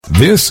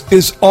This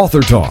is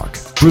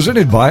AuthorTalk,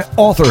 presented by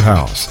Author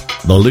House,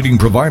 the leading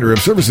provider of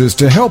services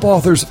to help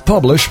authors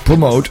publish,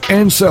 promote,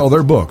 and sell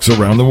their books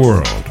around the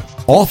world.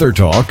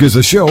 AuthorTalk is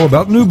a show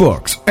about new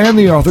books and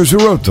the authors who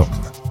wrote them.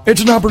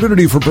 It's an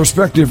opportunity for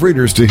prospective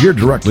readers to hear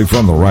directly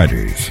from the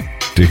writers,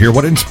 to hear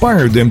what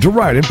inspired them to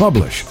write and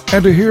publish,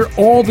 and to hear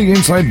all the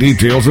inside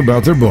details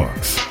about their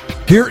books.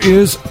 Here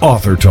is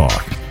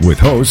AuthorTalk with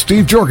host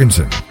Steve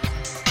Jorgensen.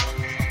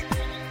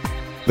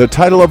 The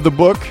title of the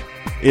book,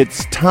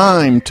 It's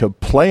Time to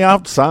Play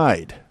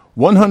Outside.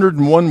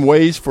 101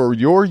 Ways for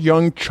Your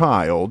Young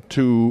Child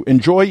to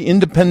Enjoy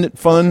Independent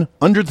Fun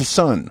Under the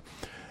Sun.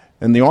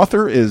 And the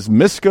author is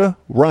Miska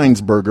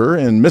Rynsburger,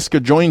 and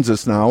Miska joins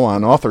us now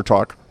on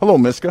AuthorTalk. Hello,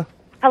 Miska.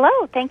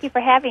 Hello. Thank you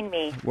for having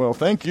me. Well,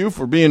 thank you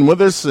for being with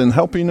us and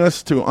helping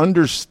us to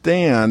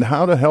understand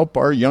how to help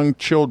our young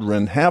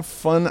children have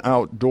fun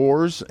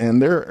outdoors.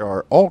 And there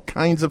are all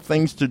kinds of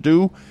things to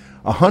do.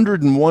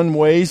 101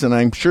 ways, and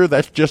I'm sure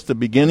that's just the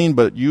beginning,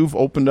 but you've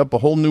opened up a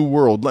whole new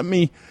world. Let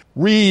me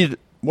read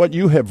what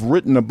you have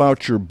written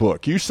about your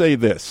book. You say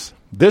this: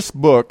 this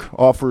book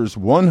offers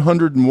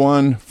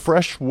 101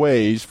 fresh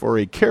ways for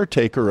a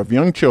caretaker of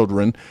young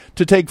children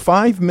to take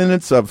 5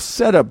 minutes of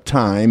setup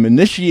time,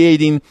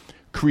 initiating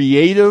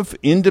creative,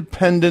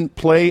 independent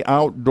play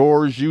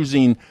outdoors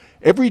using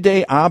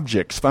everyday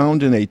objects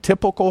found in a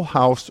typical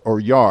house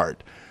or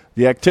yard.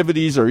 The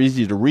activities are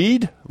easy to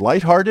read,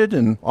 lighthearted,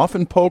 and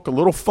often poke a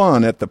little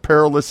fun at the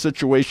perilous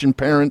situation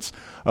parents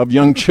of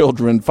young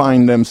children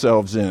find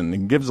themselves in.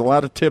 It gives a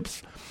lot of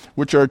tips,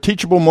 which are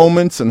teachable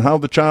moments and how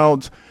the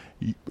child's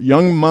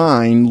young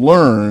mind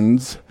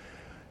learns,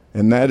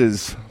 and that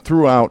is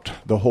throughout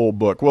the whole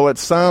book. Well, it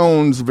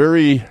sounds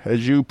very,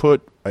 as you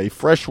put, a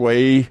fresh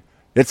way.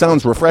 It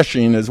sounds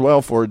refreshing as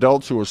well for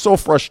adults who are so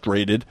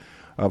frustrated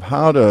of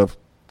how to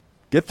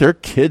get their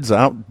kids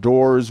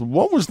outdoors.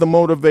 What was the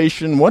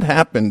motivation? What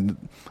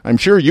happened? I'm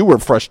sure you were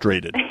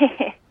frustrated.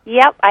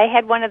 Yep, I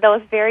had one of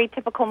those very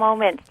typical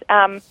moments.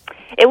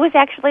 It was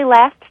actually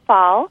last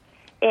fall,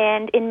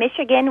 and in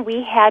Michigan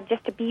we had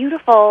just a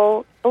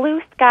beautiful blue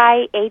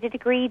sky,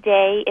 80-degree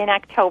day in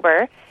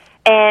October.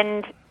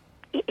 And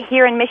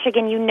here in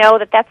Michigan, you know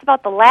that's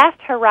about the last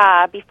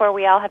hurrah before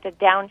we all have to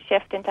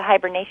downshift into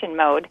hibernation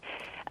mode.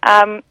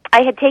 I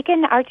had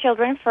taken our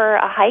children for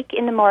a hike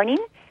in the morning.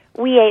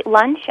 We ate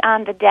lunch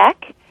on the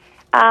deck,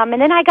 and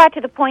then I got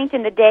to the point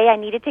in the day I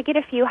needed to get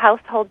a few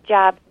household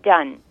jobs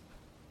done.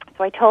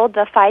 So I told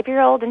the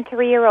 5-year-old and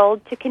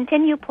 3-year-old to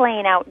continue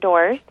playing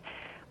outdoors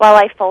while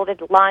I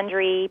folded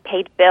laundry,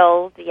 paid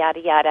bills, yada,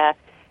 yada.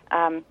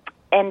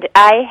 And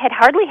I had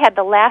hardly had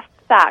the last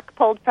sock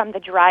pulled from the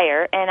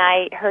dryer, and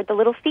I heard the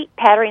little feet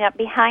pattering up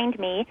behind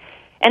me,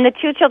 and the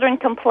 2 children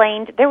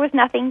complained there was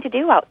nothing to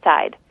do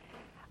outside.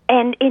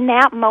 And in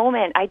that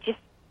moment,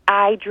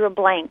 I drew a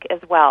blank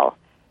as well.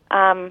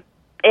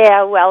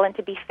 And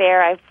to be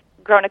fair, I've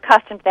grown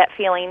accustomed to that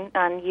feeling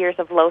on years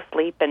of low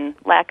sleep and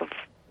lack of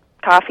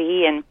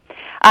coffee. And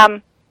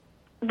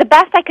the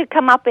best I could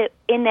come up with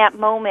in that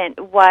moment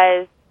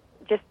was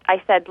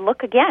I said,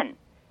 look again.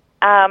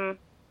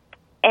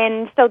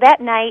 And so that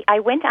night I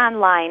went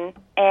online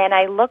and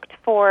I looked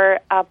for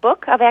a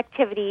book of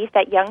activities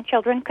that young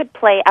children could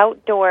play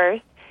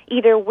outdoors,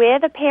 either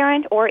with a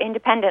parent or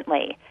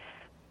independently.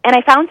 And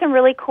I found some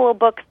really cool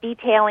books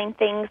detailing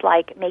things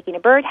like making a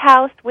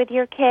birdhouse with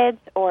your kids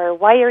or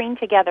wiring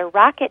together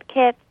rocket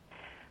kits,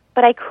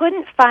 but I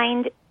couldn't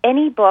find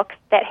any books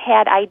that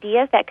had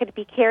ideas that could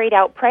be carried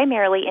out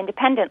primarily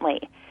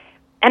independently.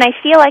 And I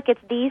feel like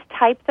it's these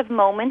types of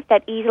moments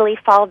that easily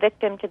fall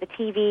victim to the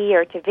TV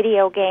or to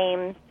video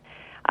games.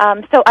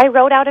 So I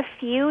wrote out a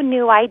few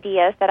new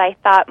ideas that I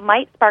thought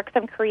might spark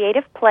some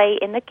creative play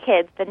in the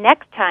kids the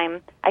next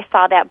time I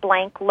saw that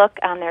blank look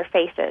on their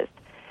faces.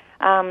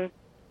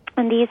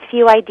 And these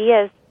few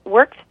ideas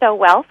worked so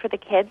well for the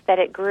kids that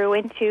it grew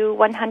into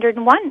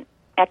 101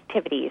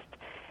 activities.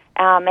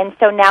 And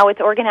so now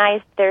it's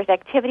organized. There's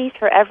activities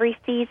for every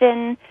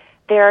season.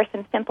 There are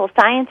some simple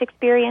science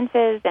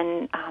experiences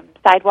and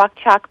sidewalk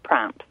chalk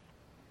prompts.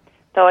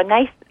 So a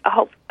nice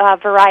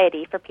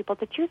variety for people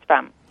to choose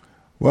from.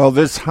 Well,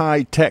 this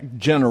high-tech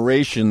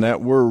generation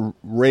that we're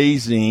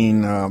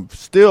raising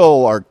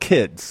still are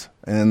kids,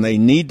 and they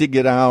need to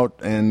get out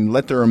and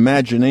let their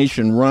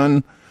imagination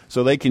run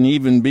so they can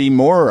even be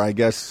more, I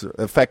guess,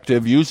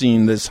 effective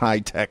using this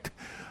high-tech,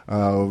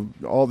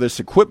 all this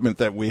equipment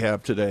that we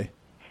have today.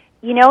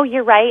 You know,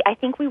 you're right. I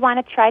think we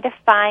want to try to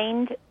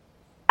find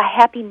a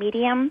happy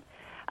medium.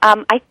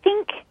 I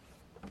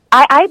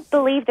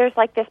believe there's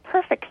like this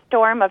perfect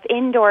storm of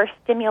indoor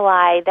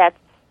stimuli that's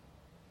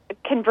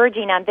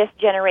converging on this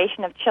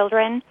generation of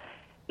children.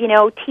 You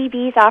know,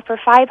 TVs offer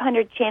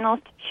 500 channels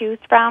to choose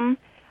from.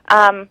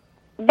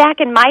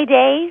 Back in my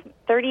day,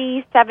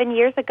 37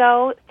 years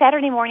ago,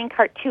 Saturday morning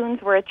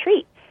cartoons were a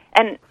treat.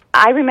 And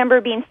I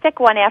remember being sick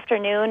one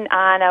afternoon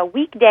on a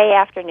weekday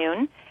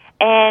afternoon,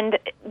 and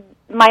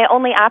my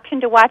only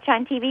option to watch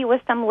on TV was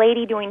some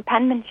lady doing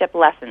penmanship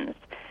lessons.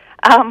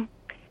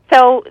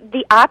 So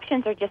the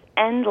options are just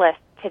endless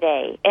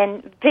today,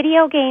 and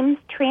video games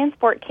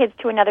transport kids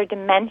to another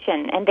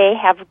dimension, and they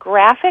have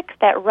graphics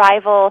that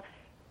rival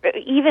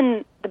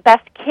even the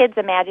best kids'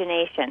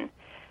 imagination.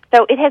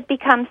 So it has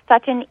become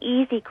such an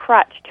easy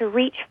crutch to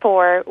reach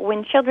for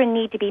when children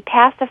need to be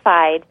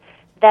pacified.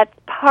 That's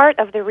part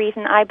of the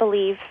reason I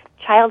believe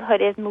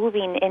childhood is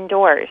moving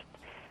indoors.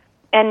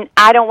 And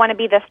I don't want to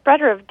be the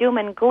spreader of doom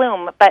and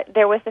gloom, but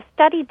there was a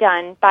study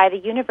done by the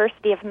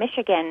University of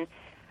Michigan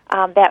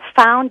that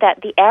found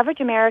that the average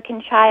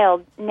American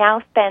child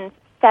now spends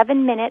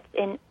 7 minutes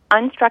in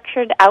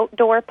unstructured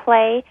outdoor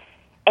play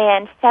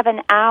and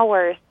 7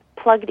 hours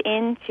plugged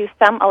into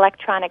some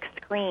electronic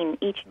screen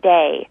each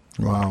day.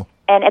 Wow.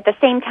 And at the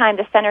same time,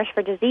 the Centers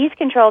for Disease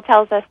Control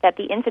tells us that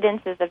the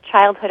incidences of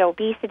childhood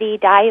obesity,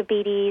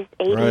 diabetes,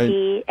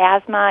 ADD,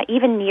 asthma,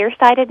 even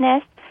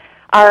nearsightedness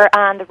are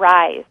on the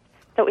rise.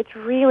 So it's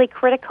really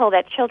critical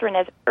that children,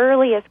 as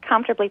early as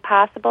comfortably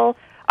possible,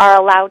 are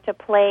allowed to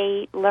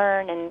play,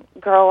 learn, and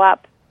grow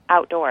up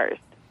outdoors.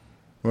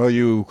 Well,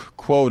 you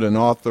quote an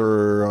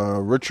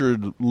author,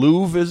 Richard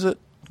Louv, is it?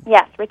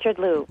 Yes, Richard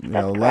Louv.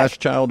 That's Last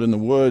Child in the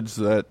Woods,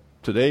 that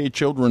today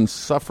children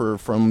suffer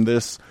from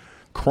this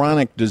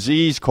chronic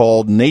disease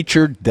called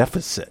nature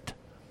deficit.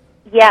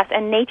 Yes,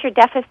 and nature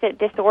deficit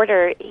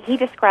disorder he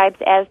describes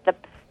as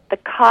the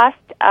cost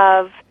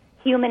of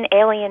human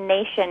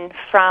alienation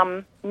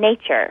from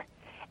nature.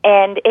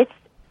 And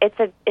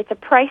it's a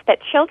price that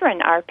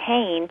children are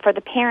paying for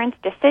the parents'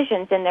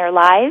 decisions in their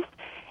lives,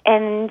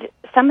 and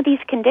some of these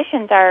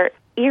conditions are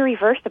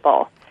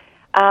irreversible.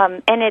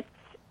 And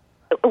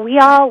we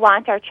all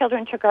want our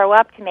children to grow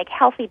up to make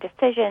healthy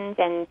decisions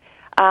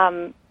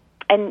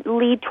and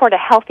lead toward a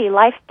healthy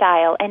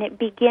lifestyle, and it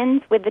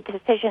begins with the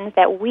decisions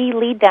that we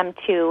lead them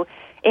to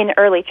in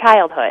early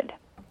childhood.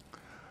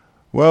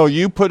 Well,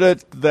 you put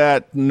it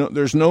that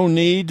there's no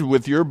need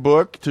with your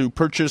book to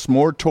purchase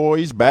more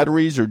toys,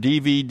 batteries, or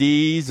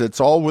DVDs. It's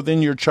all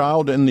within your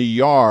child in the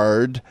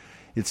yard.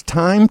 It's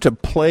time to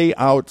play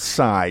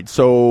outside.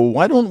 So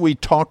why don't we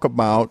talk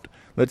about,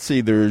 let's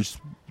see, there's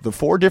the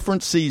 4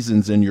 different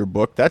seasons in your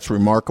book. That's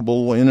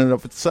remarkable in and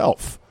of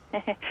itself.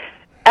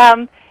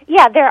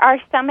 Yeah, there are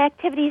some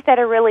activities that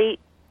are really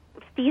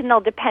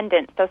seasonal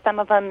dependent. So some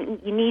of them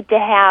you need to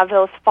have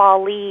those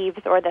fall leaves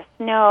or the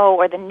snow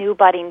or the new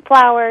budding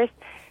flowers.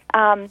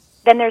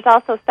 Then there's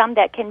also some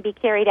that can be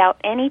carried out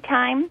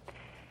anytime.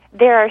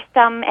 There are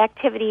some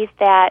activities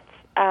that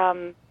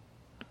kind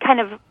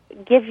of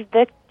give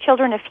the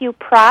children a few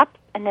props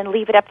and then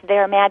leave it up to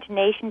their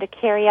imagination to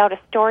carry out a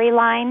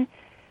storyline.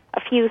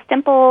 A few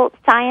simple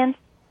science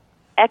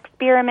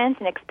experiments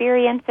and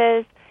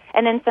experiences,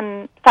 and then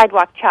some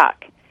sidewalk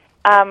chalk.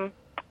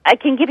 I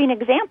can give you an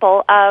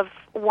example of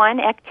one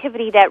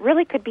activity that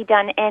really could be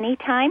done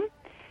anytime.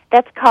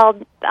 That's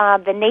called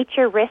the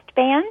nature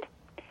wristband.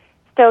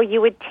 So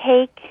you would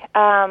take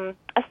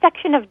a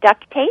section of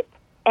duct tape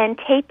and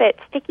tape it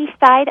sticky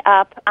side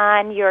up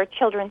on your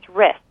children's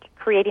wrist,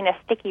 creating a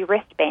sticky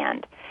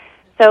wristband.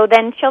 So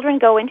then children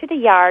go into the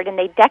yard and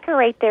they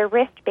decorate their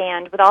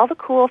wristband with all the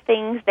cool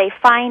things they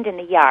find in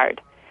the yard.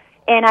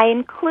 And I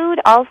include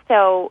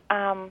also,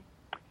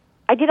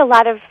 I did a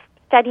lot of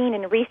studying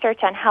and research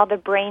on how the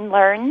brain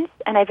learns,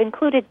 and I've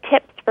included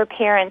tips for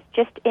parents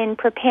just in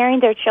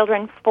preparing their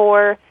children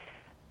for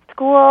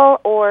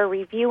school or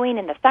reviewing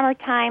in the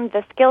summertime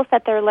the skills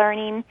that they're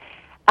learning.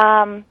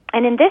 And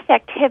in this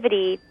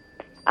activity,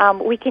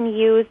 we can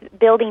use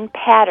building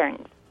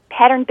patterns.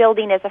 Pattern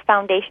building is a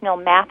foundational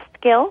math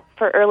skill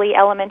for early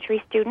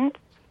elementary students,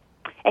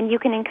 and you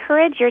can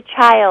encourage your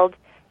child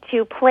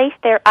to place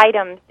their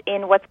items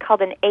in what's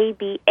called an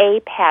ABA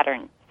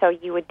pattern. So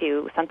you would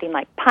do something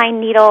like pine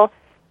needle,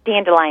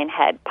 dandelion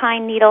head,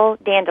 pine needle,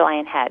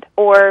 dandelion head,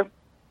 or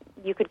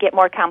you could get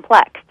more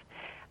complex.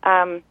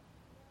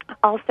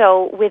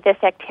 Also, with this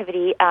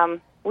activity,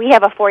 we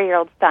have a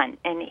 4-year-old son,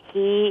 and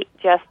he's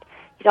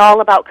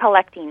all about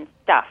collecting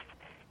stuff.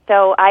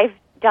 So I've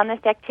done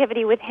this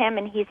activity with him,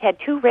 and he's had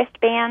 2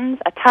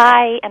 wristbands, a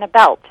tie, and a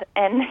belt,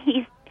 and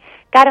he's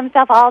got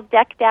himself all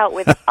decked out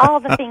with all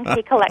the things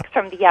he collects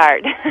from the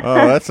yard.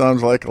 Oh, that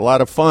sounds like a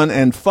lot of fun,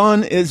 and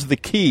fun is the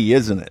key,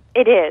 isn't it?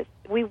 It is.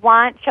 We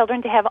want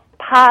children to have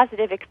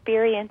positive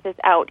experiences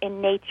out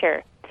in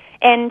nature.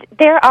 And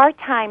there are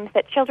times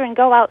that children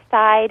go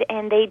outside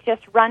and they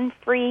just run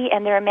free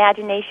and their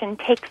imagination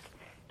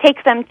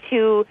takes them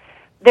to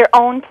their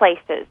own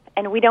places,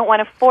 and we don't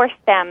want to force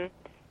them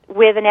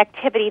with an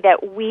activity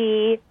that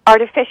we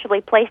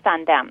artificially place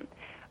on them.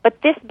 But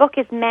this book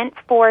is meant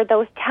for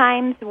those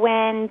times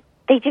when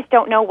they just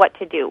don't know what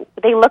to do.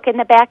 They look in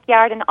the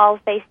backyard and all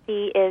they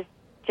see is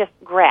just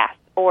grass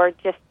or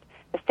just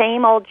the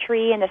same old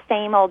tree and the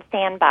same old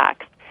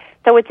sandbox.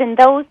 So it's in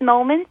those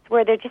moments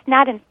where they're just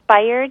not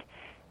inspired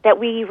that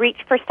we reach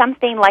for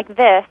something like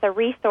this, a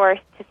resource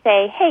to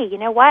say, hey, you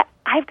know what?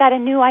 I've got a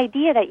new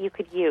idea that you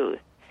could use.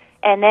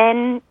 And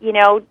then,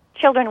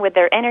 children with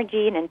their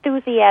energy and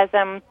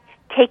enthusiasm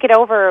take it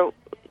over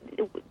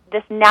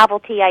this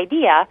novelty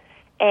idea,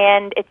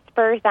 and it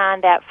spurs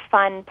on that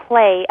fun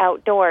play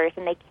outdoors,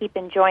 and they keep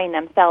enjoying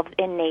themselves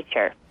in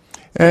nature.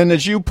 And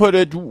as you put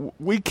it,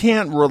 we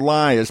can't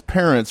rely, as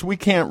parents, we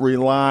can't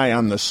rely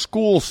on the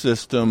school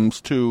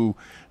systems to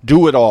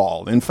do it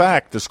all. In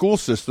fact, the school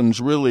systems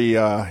really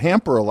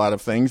hamper a lot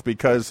of things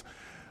because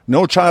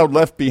No Child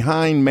Left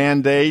Behind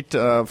mandate,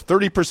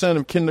 30%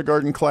 of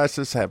kindergarten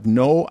classes have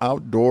no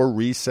outdoor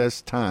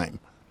recess time.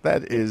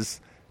 That is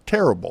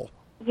terrible.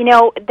 You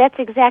know, that's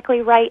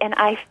exactly right, and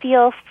I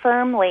feel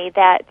firmly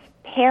that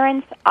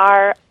parents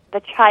are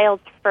the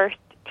child's first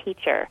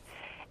teacher.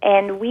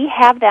 And we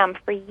have them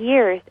for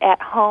years at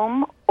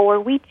home, or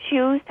we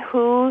choose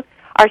who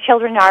our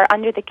children are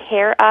under the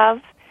care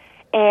of.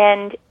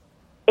 And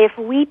if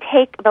we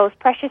take those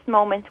precious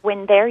moments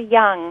when they're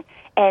young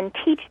and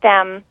teach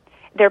them,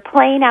 they're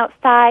playing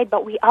outside,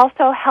 but we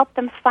also help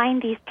them find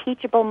these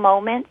teachable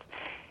moments,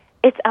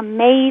 it's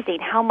amazing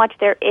how much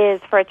there is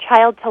for a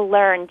child to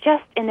learn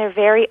just in their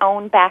very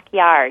own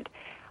backyard.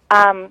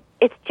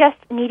 It's just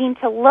needing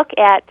to look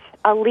at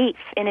a leaf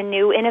in a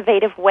new,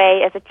 innovative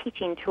way as a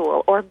teaching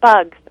tool, or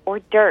bugs, or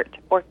dirt,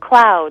 or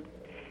clouds.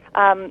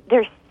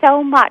 There's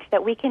so much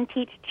that we can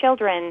teach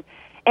children,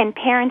 and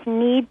parents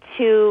need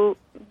to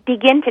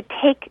begin to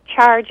take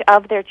charge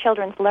of their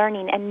children's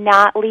learning and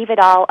not leave it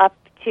all up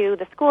to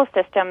the school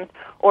systems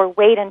or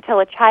wait until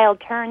a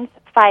child turns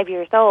 5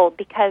 years old,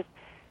 because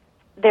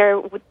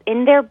they're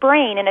in their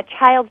brain, in a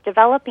child's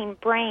developing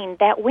brain,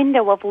 that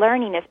window of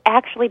learning is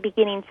actually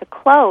beginning to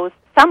close.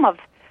 Some of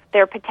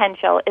their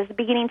potential is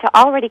beginning to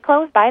already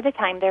close by the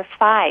time they're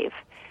 5.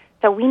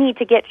 So we need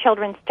to get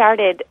children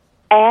started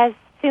as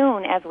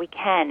soon as we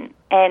can,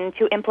 and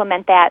to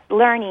implement that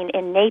learning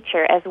in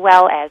nature as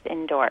well as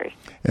indoors.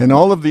 And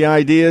all of the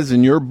ideas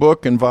in your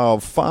book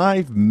involve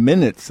 5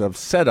 minutes of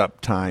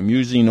setup time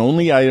using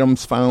only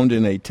items found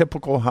in a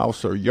typical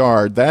house or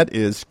yard. That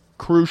is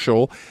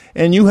crucial.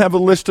 And you have a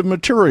list of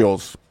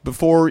materials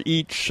before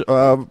each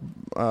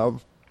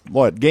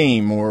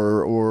game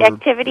or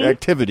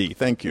activity.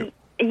 Thank you.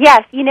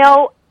 Yes, you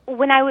know,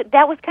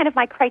 that was kind of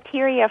my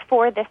criteria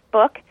for this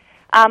book.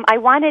 I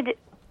wanted,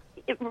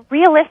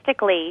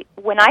 realistically,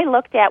 when I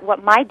looked at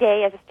what my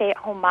day as a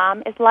stay-at-home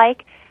mom is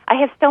like, I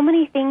have so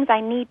many things I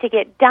need to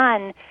get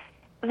done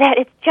that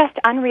it's just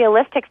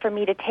unrealistic for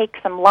me to take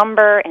some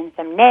lumber and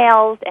some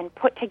nails and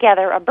put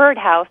together a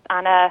birdhouse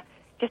on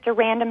just a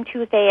random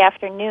Tuesday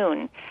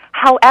afternoon.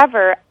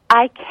 However,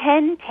 I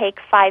can take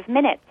 5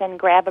 minutes and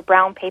grab a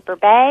brown paper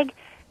bag,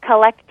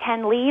 collect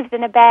 10 leaves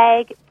in a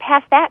bag,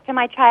 pass that to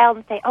my child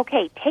and say,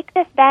 okay, take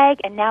this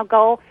bag and now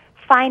go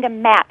find a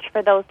match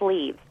for those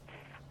leaves.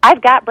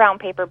 I've got brown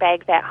paper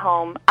bags at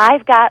home.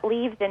 I've got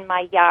leaves in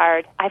my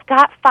yard. I've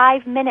got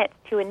 5 minutes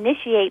to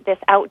initiate this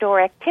outdoor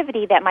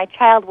activity that my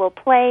child will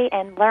play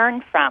and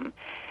learn from.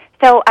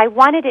 So I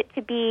wanted it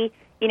to be,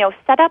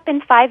 set up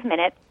in 5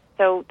 minutes.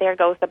 So there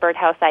goes the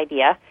birdhouse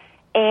idea.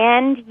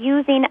 And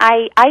using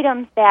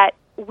items that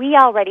we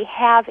already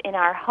have in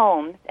our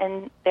homes,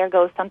 and there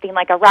goes something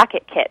like a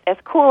rocket kit. As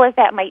cool as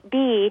that might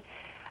be,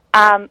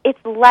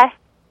 it's less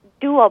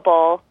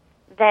doable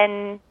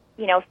than,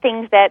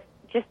 things that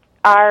just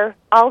are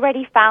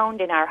already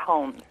found in our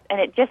homes. And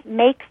it just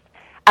makes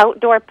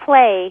outdoor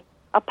play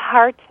a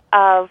part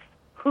of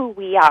who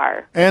we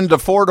are. And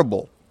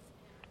affordable.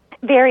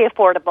 Very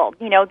affordable.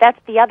 That's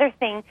the other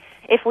thing.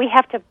 If we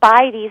have to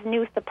buy these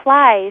new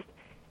supplies,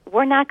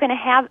 we're not going to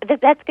have,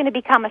 that's going to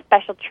become a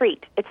special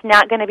treat. It's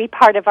not going to be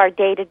part of our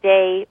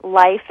day-to-day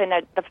life and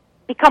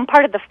become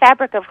part of the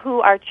fabric of who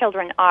our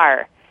children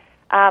are.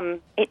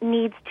 It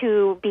needs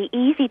to be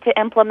easy to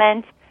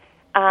implement.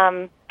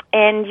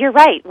 And you're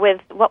right,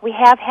 with what we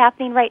have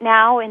happening right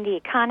now in the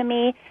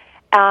economy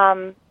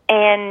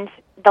and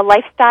the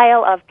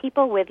lifestyle of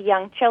people with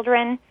young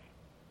children,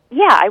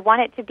 I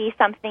want it to be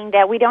something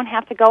that we don't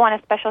have to go on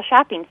a special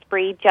shopping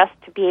spree just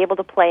to be able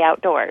to play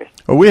outdoors.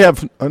 Well, we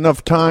have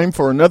enough time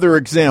for another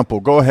example.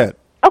 Go ahead.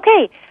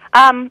 Okay.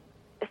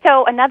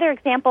 So another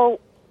example,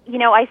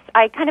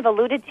 I kind of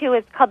alluded to,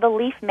 is called the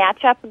leaf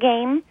matchup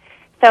game.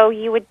 So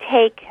you would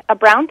take a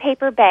brown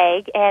paper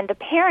bag, and the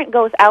parent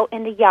goes out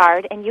in the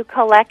yard, and you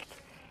collect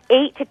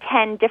 8 to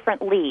 10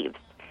 different leaves.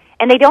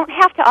 And they don't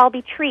have to all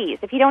be trees.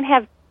 If you don't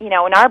have,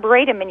 an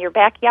arboretum in your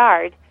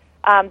backyard,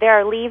 there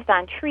are leaves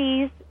on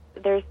trees,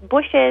 there's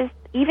bushes,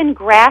 even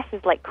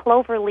grasses like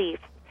clover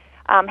leaves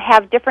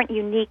have different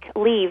unique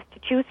leaves to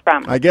choose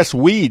from. I guess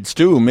weeds,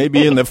 too,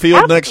 maybe in the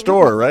field next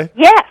door, right?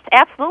 Yes,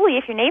 absolutely.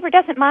 If your neighbor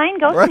doesn't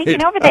mind, go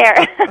sneaking over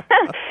there.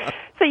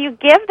 So you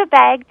give the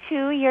bag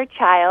to your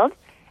child,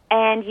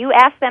 and you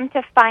ask them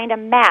to find a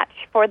match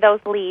for those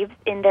leaves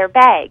in their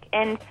bag.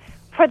 And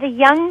for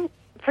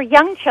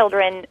young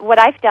children, what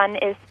I've done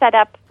is set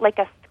up like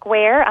a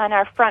square on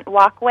our front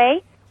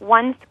walkway,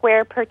 1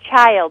 square per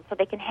child, so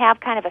they can have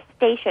kind of a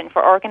station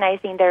for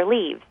organizing their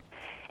leaves.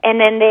 And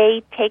then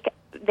they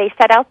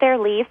set out their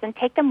leaves and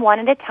take them one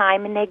at a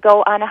time, and they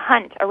go on a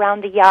hunt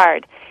around the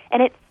yard.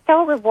 And it's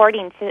so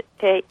rewarding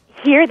to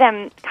hear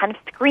them kind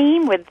of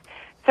scream with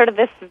sort of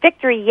this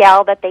victory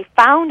yell that they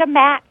found a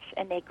match,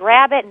 and they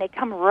grab it, and they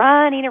come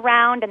running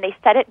around, and they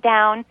set it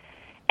down.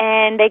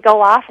 and they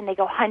go off and they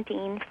go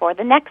hunting for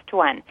the next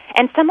one.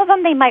 And some of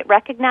them they might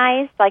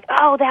recognize, like,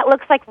 oh, that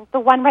looks like the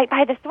one right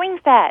by the swing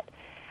set.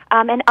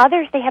 And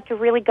others they have to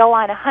really go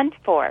on a hunt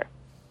for.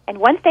 And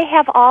once they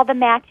have all the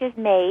matches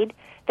made,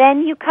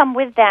 then you come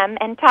with them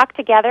and talk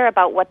together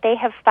about what they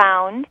have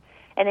found.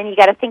 And then you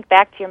got to think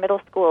back to your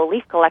middle school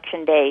leaf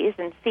collection days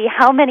and see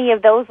how many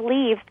of those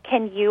leaves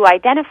can you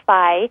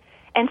identify,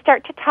 and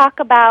start to talk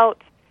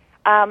about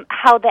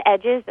how the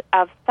edges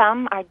of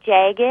some are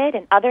jagged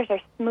and others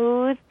are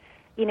smooth.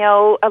 You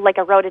know, like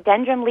a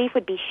rhododendron leaf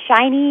would be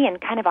shiny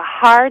and kind of a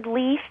hard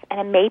leaf, and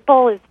a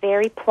maple is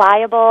very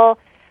pliable.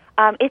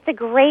 It's a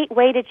great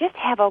way to just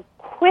have a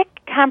quick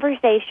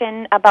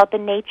conversation about the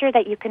nature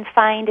that you can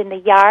find in the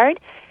yard.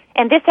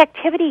 And this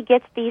activity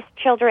gets these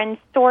children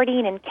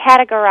sorting and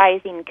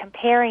categorizing,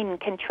 comparing and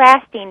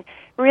contrasting,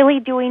 really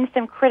doing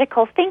some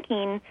critical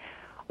thinking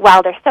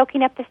while they're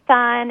soaking up the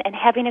sun and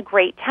having a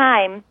great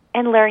time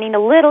and learning a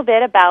little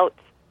bit about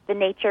the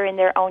nature in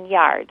their own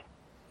yard.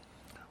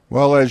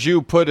 Well, as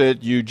you put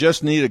it, you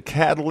just need a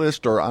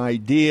catalyst or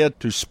idea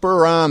to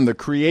spur on the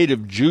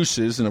creative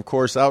juices. And, of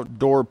course,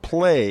 outdoor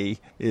play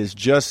is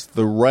just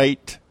the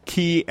right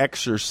key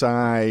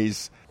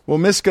exercise. Well,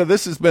 Miska,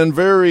 this has been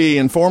very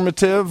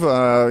informative,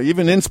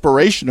 even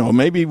inspirational.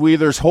 Maybe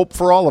there's hope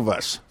for all of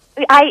us.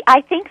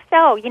 I think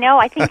so. You know,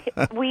 I think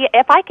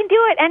if I can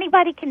do it,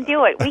 anybody can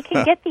do it. We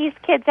can get these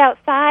kids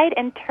outside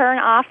and turn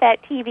off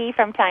that TV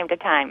from time to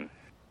time.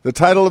 The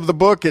title of the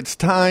book, It's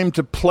Time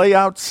to Play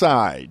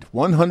Outside,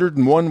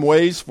 101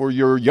 Ways for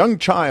Your Young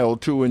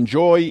Child to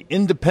Enjoy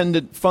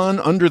Independent Fun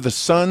Under the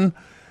Sun.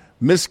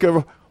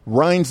 Miska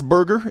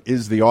Rynsburger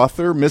is the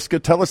author. Miska,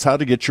 tell us how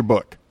to get your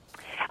book.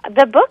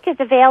 The book is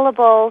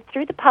available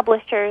through the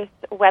publisher's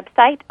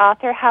website,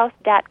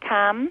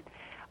 authorhouse.com,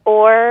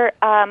 or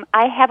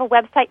I have a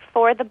website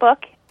for the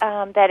book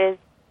that is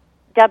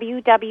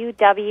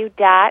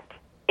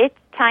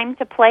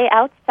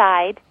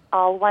www.itstimetoplayoutside,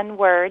 all one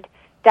word,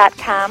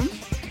 .com,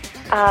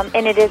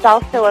 and it is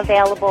also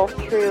available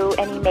through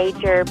any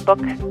major book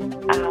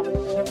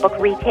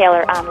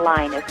retailer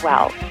online as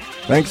well.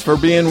 Thanks for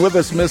being with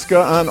us,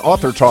 Miska, on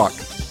AuthorTalk.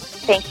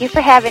 Thank you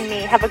for having me.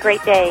 Have a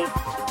great day.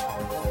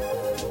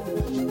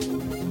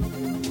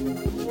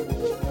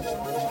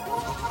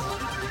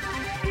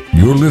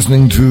 You're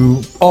listening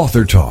to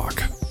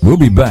AuthorTalk. We'll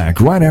be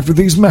back right after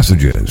these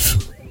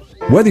messages.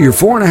 Whether you're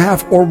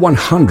 4.5 or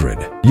 100,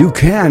 you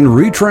can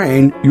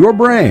retrain your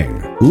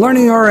brain.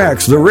 Learning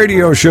RX, the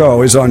radio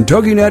show, is on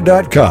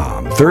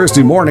TogiNet.com,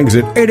 Thursday mornings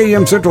at 8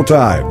 a.m. Central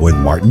Time with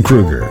Martin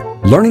Kruger.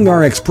 Learning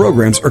RX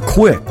programs are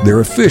quick, they're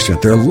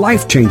efficient, they're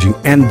life-changing,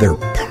 and they're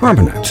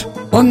permanent.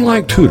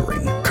 Unlike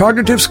tutoring,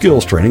 cognitive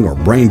skills training or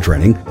brain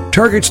training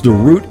targets the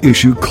root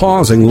issue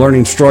causing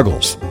learning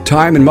struggles.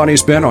 Time and money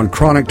spent on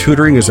chronic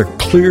tutoring is a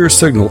clear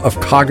signal of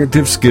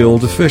cognitive skill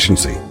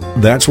deficiency.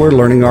 That's where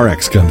Learning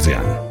RX comes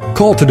in.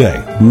 Call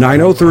today,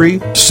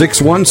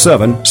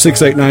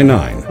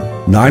 903-617-6899.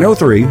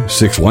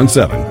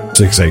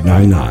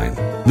 903-617-6899.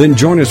 Then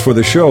join us for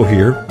the show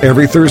here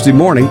every Thursday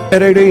morning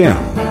at 8 a.m.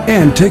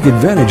 and take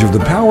advantage of the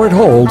power it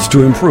holds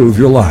to improve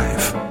your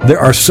life. There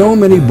are so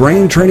many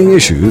brain training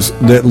issues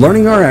that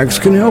Learning RX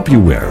can help you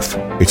with.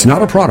 It's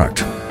not a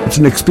product, it's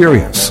an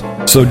experience.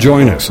 So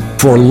join us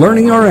for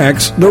Learning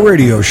RX, the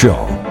radio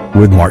show,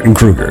 with Martin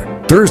Kruger,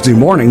 Thursday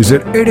mornings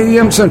at 8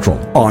 a.m. Central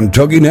on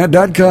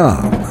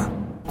TogiNet.com.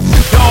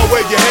 Y'all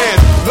wave your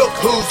hands, look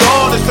who's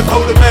on, it's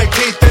Dakota Man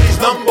Keith and he's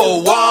number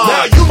one.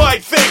 Now you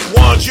might think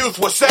Juan's youth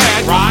was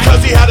sad, right?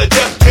 Cause he had a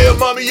death, dear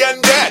mommy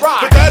and dad,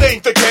 right? But that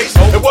ain't the case,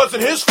 it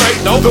wasn't his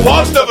fate, no. The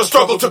Juan's never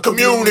struggled to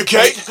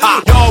communicate.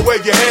 Y'all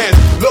wave your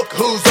hands, look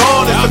who's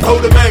on, it's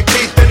Dakota Man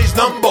Keith and he's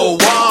number one.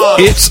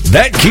 It's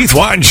That Keith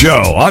Wan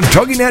Show on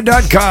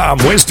TogiNet.com,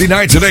 Wednesday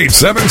nights at 8,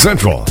 7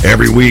 Central.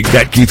 Every week,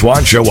 That Keith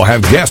Wan Show will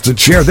have guests that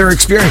share their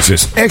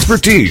experiences,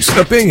 expertise,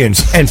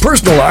 opinions, and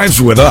personal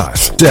lives with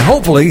us to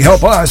hopefully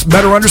help us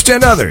better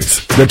understand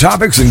others. The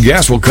topics and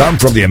guests will come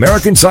from the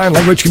American Sign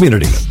Language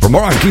community. For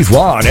more on Keith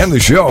Wan and the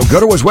show, go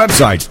to his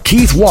website,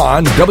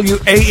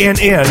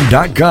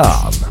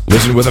 KeithWan.com.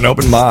 Listen with an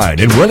open mind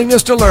and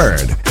willingness to learn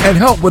and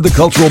help with the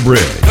cultural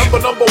bridge.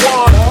 Number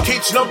one,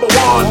 Keith's number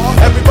one.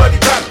 Everybody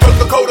clap cause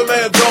Dakota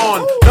Man's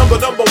on. Number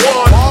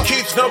one,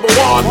 Keith's number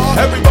one.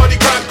 Everybody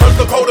clap cause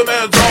Dakota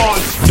Man's on.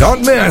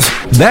 Don't miss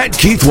That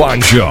Keith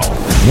Wan Show,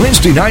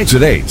 Wednesday nights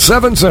at 8,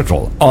 7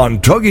 Central on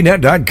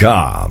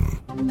TogiNet.com.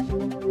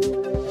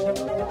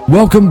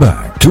 Welcome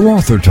back to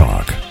Author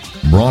Talk,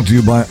 brought to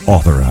you by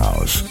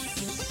AuthorHouse,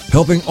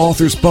 helping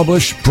authors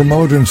publish,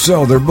 promote, and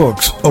sell their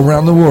books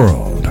around the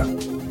world.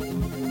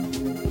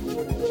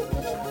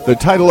 The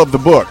title of the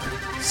book,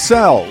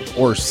 Sell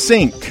or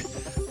Sink,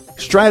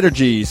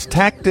 Strategies,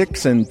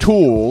 Tactics, and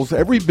Tools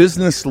Every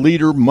Business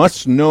Leader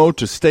Must Know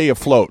to Stay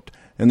Afloat.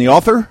 And the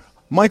author,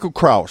 Michael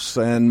Krause.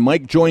 And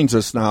Mike joins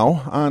us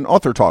now on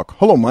Author Talk.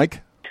 Hello,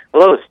 Mike.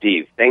 Hello,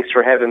 Steve. Thanks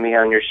for having me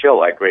on your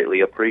show. I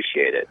greatly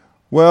appreciate it.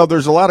 Well,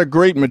 there's a lot of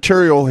great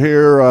material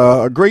here,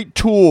 a great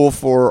tool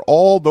for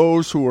all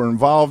those who are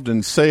involved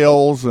in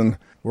sales and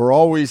We're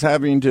always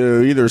having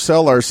to either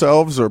sell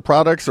ourselves or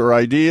products or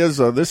ideas.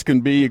 This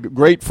can be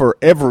great for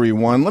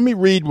everyone. Let me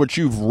read what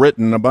you've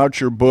written about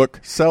your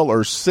book, Sell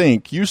or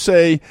Sink. You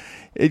say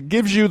it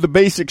gives you the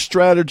basic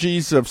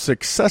strategies of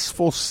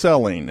successful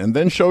selling and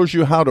then shows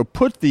you how to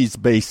put these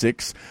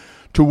basics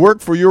to work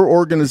for your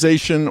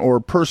organization or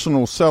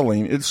personal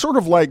selling. It's sort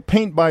of like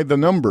paint by the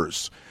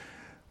numbers.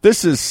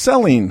 This is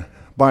selling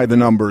by the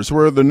numbers,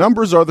 where the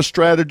numbers are the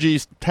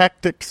strategies,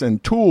 tactics,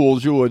 and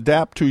tools you'll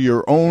adapt to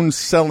your own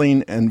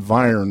selling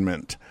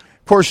environment.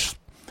 Of course,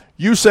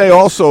 you say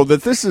also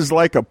that this is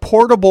like a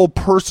portable,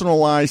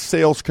 personalized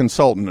sales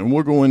consultant, and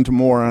we'll go into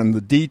more on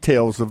the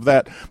details of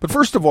that. But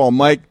first of all,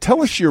 Mike,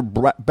 tell us your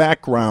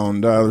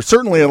background. There's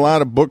certainly a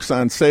lot of books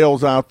on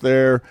sales out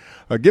there.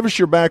 Give us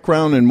your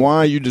background and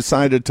why you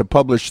decided to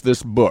publish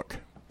this book.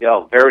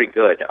 Yeah, very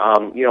good.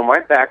 My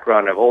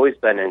background, I've always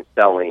been in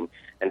selling.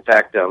 In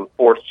fact, I'm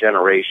fourth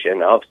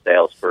generation of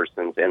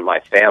salespersons in my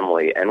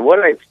family. And what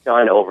I've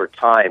done over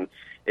time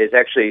is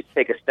actually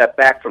take a step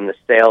back from the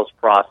sales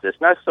process,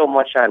 not so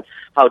much on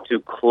how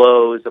to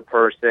close a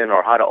person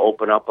or how to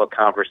open up a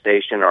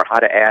conversation or how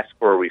to ask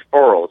for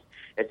referrals.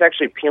 It's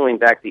actually peeling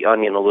back the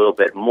onion a little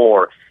bit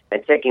more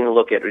and taking a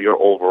look at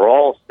your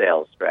overall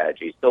sales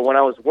strategy. So when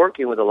I was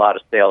working with a lot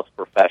of sales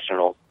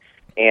professionals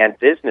and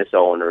business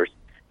owners,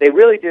 they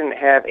really didn't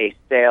have a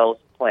sales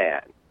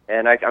plan.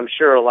 And I'm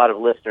sure a lot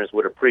of listeners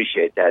would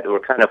appreciate that. We're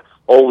kind of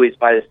always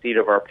by the seat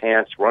of our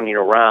pants running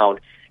around,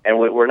 and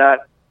we're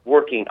not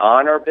working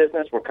on our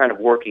business. We're kind of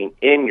working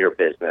in your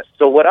business.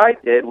 So what I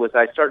did was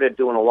I started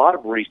doing a lot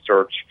of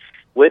research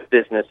with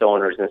business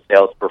owners and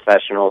sales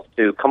professionals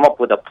to come up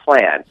with a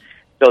plan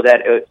so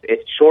that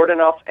it's short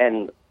enough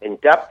and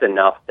in-depth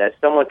enough that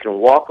someone can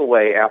walk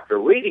away after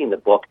reading the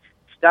book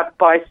step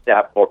by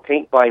step or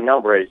paint by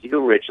number, as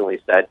you originally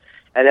said,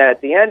 and then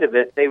at the end of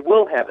it, they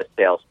will have a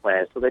sales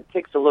plan. So that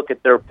takes a look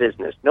at their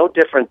business, no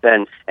different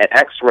than an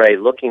X-ray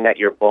looking at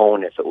your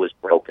bone if it was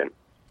broken.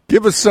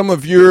 Give us some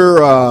of your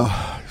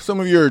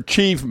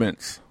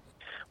achievements.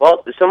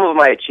 Well, some of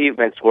my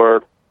achievements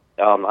were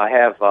I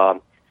have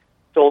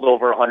sold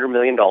over $100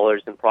 million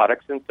in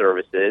products and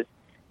services,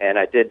 and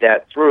I did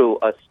that through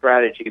a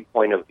strategy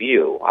point of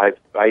view.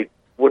 I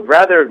would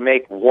rather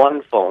make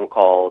one phone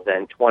call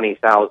than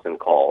 20,000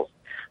 calls.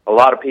 A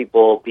lot of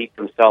people beat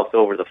themselves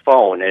over the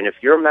phone, and if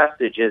your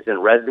message isn't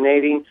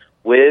resonating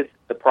with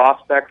the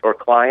prospect or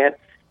client,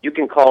 you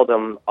can call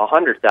them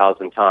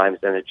 100,000 times,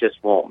 and it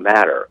just won't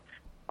matter.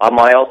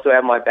 I also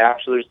have my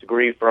bachelor's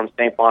degree from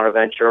St.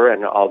 Bonaventure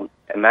and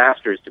a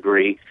master's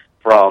degree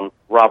from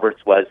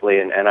Roberts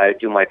Wesleyan, and I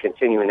do my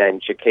continuing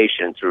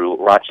education through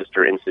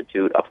Rochester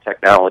Institute of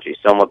Technology.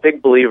 So I'm a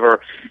big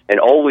believer in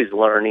always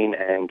learning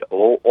and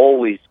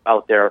always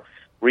out there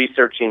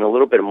researching a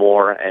little bit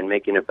more and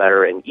making it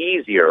better and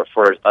easier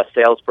for a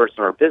salesperson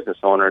or a business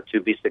owner to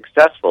be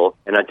successful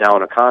in a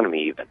down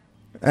economy even.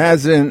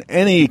 As in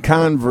any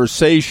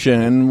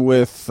conversation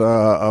with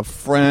a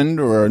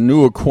friend or a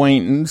new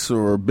acquaintance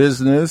or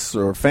business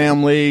or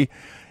family,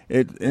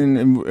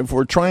 and if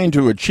we're trying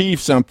to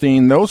achieve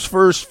something, those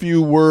first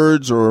few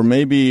words or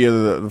maybe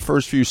the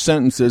first few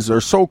sentences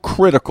are so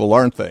critical,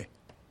 aren't they?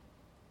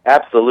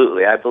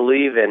 Absolutely. I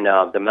believe in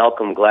the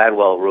Malcolm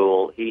Gladwell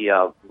rule. He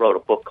wrote a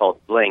book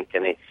called Blink,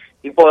 and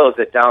he boils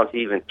it down to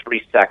even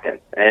 3 seconds.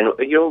 And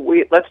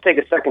let's take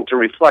a second to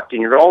reflect in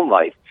your own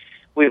life.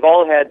 We've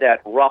all had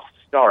that rough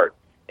start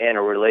in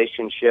a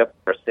relationship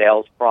or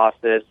sales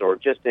process or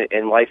just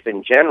in life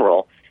in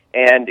general,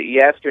 and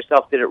you ask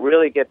yourself, did it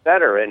really get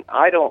better? And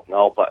I don't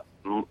know, but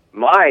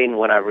mine,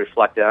 when I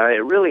reflected on it,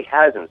 it really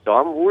hasn't. So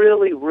I'm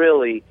really,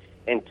 really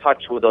in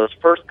touch with those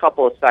first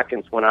couple of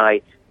seconds when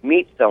I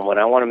meet someone.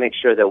 I want to make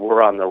sure that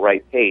we're on the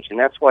right page, and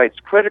that's why it's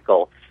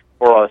critical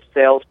for a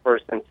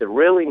salesperson to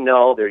really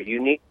know their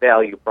unique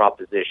value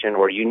proposition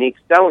or unique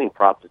selling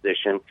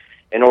proposition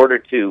in order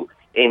to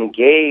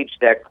engage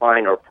that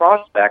client or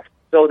prospect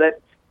so that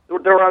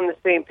they're on the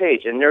same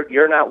page and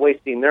you're not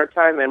wasting their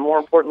time, and more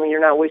importantly, you're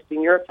not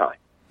wasting your time.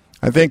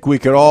 I think we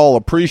could all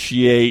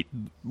appreciate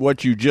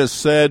what you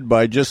just said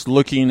by just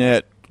looking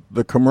at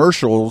the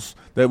commercials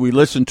that we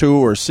listen to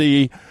or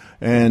see,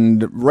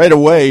 and right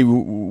away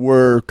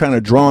we're kind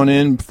of drawn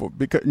in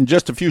in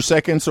just a few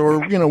seconds, or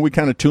we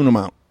kind of tune them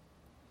out.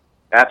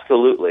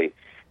 Absolutely.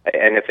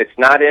 And if it's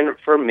not in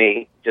for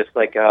me, just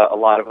like a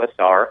lot of us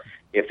are,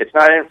 if it's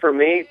not in for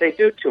me, they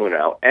do tune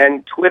out.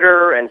 And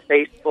Twitter and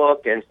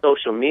Facebook and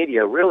social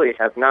media really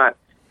have not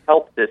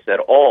helped this at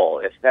all.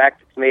 In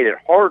fact, it's made it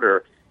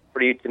harder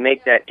for you to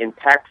make that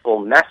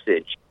impactful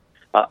message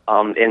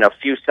in a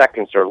few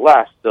seconds or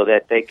less so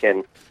that they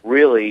can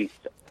really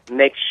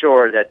make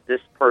sure that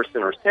this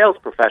person or sales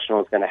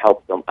professional is going to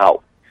help them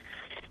out.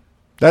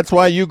 That's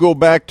why you go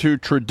back to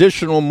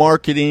traditional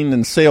marketing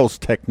and sales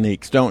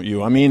techniques, don't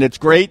you? I mean, it's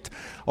great,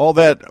 all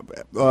that,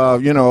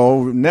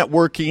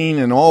 networking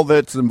and all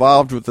that's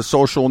involved with the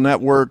social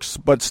networks,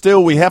 but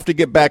still we have to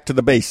get back to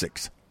the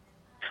basics.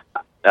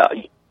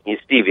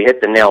 Steve, you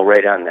hit the nail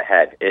right on the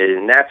head.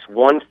 And that's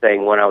one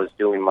thing when I was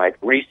doing my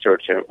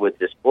research with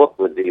this book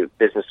with the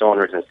business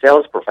owners and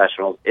sales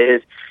professionals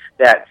is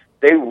that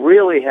they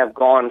really have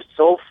gone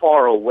so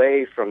far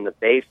away from the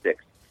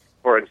basics.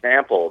 For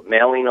example,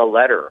 mailing a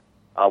letter,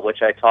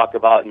 which I talk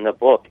about in the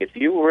book. If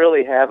you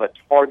really have a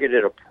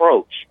targeted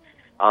approach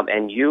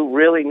and you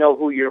really know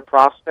who your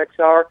prospects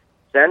are,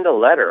 send a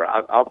letter.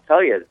 I'll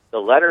tell you, the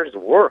letters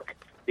work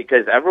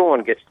because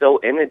everyone gets so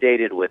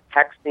inundated with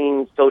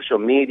texting, social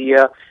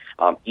media,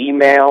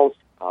 emails,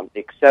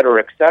 et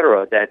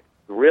cetera, that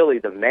really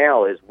the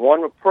mail is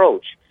one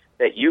approach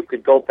that you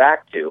could go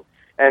back to.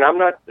 And I'm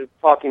not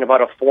talking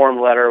about a form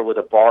letter with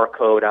a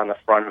barcode on the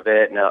front of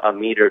it and a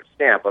metered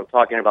stamp. I'm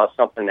talking about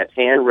something that's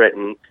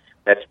handwritten,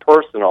 that's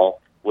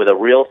personal, with a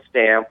real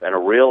stamp and a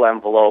real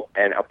envelope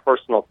and a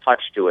personal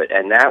touch to it.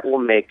 And that will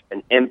make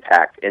an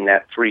impact in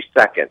that 3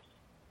 seconds.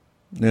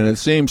 And it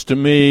seems to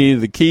me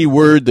the key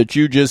word that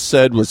you just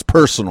said was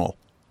personal.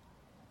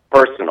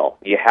 Personal.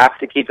 You have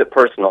to keep it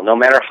personal. No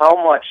matter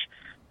how much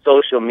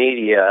social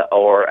media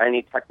or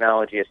any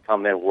technology has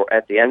come in,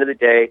 at the end of the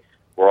day,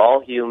 we're all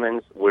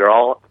humans. We're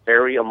all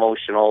very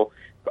emotional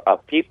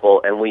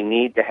people, and we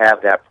need to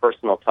have that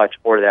personal touch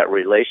or that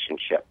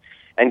relationship.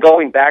 And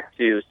going back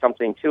to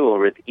something, too,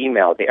 with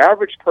email, the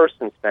average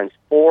person spends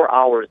 4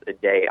 hours a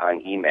day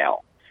on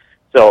email.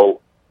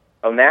 So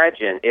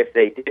imagine if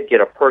they did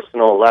get a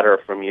personal letter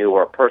from you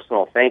or a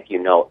personal thank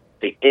you note,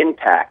 the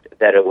impact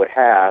that it would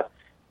have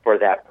for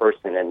that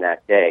person in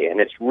that day. And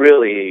it's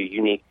really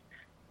a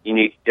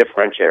unique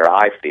differentiator,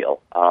 I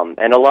feel.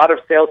 And a lot of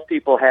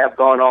salespeople have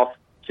gone off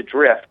to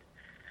drift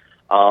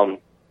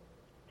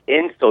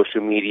in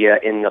social media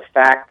in the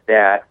fact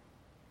that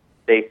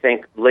they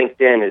think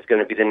LinkedIn is going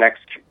to be the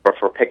next cure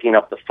for picking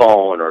up the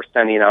phone or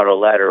sending out a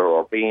letter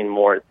or being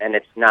more, and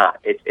it's not.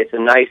 It's a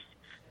nice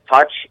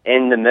touch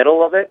in the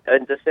middle of it,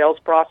 the sales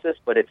process,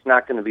 but it's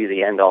not going to be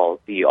the end-all,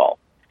 be-all.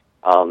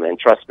 And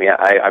trust me,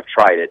 I've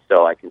tried it,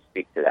 so I can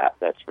speak to that,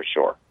 that's for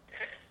sure.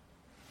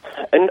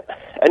 And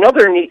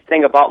another neat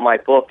thing about my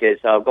book is,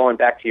 going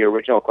back to your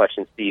original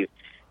question, Steve,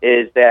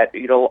 is that,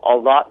 there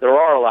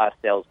are a lot of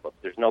sales books.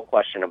 There's no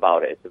question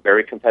about it. It's a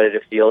very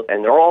competitive field,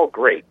 and they're all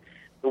great.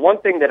 The one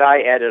thing that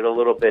I added a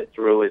little bit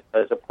through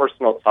as a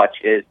personal touch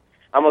is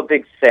I'm a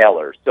big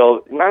sailor.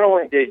 So not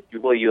only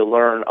will you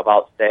learn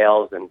about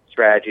sales and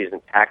strategies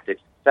and tactics,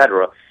 et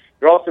cetera,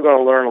 you're also going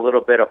to learn a little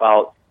bit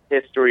about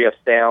history of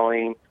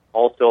sailing,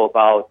 also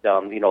about,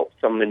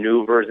 some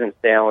maneuvers in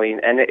sailing,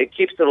 and it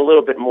keeps it a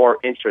little bit more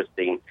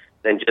interesting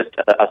than just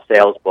a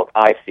sales book,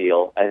 I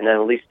feel. And then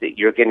at least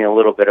you're getting a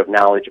little bit of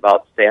knowledge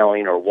about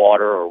sailing or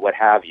water or what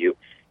have you,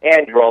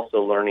 and you're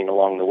also learning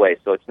along the way.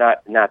 So it's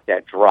not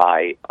that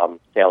dry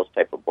sales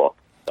type of book.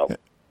 So.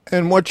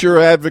 And what you're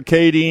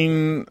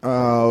advocating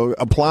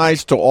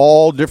applies to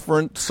all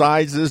different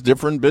sizes,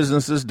 different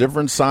businesses,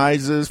 different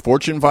sizes,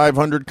 Fortune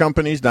 500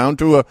 companies down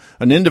to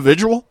an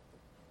individual?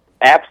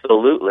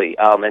 Absolutely.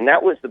 And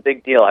that was the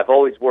big deal. I've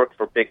always worked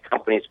for big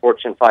companies,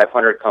 Fortune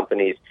 500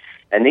 companies,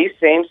 and these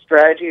same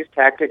strategies,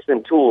 tactics,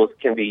 and tools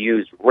can be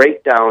used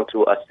right down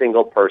to a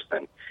single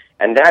person.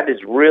 And that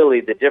is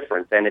really the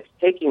difference. And it's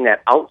taking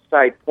that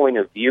outside point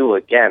of view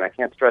again. I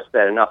can't stress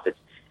that enough. It's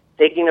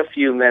taking a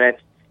few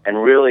minutes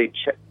and really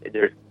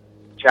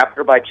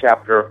chapter by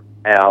chapter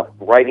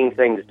writing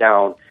things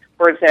down.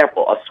 For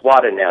example, a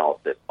SWOT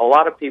analysis. A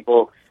lot of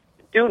people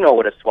do know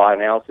what a SWOT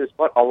analysis is,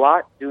 but a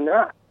lot do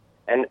not.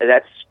 And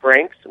that's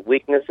strengths,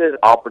 weaknesses,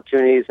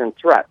 opportunities, and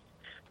threats.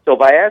 So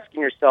by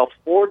asking yourself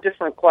 4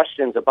 different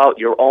questions about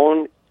your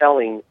own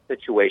selling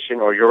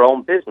situation or your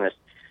own business,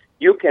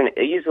 you can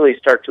easily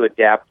start to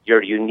adapt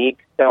your unique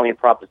selling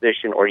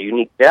proposition or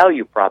unique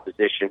value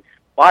proposition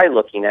by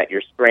looking at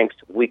your strengths,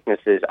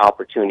 weaknesses,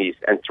 opportunities,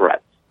 and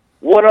threats.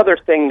 One other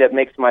thing that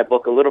makes my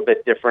book a little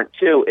bit different,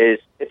 too, is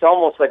it's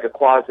almost like a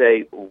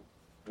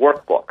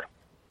quasi-workbook.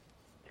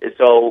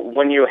 So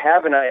when you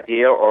have an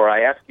idea or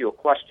I ask you a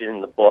question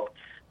in the book,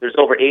 there's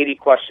over 80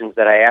 questions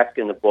that I ask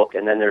in the book,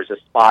 and then there's a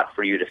spot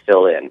for you to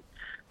fill in.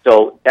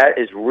 So that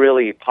is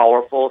really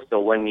powerful.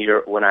 So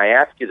when I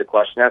ask you the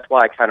question, that's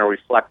why I kind of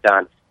reflect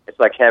on, it's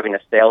like having a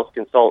sales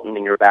consultant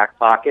in your back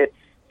pocket.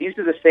 These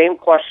are the same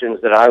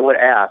questions that I would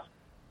ask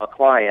a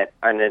client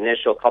on the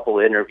initial couple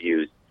of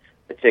interviews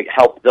to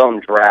help them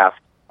draft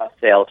a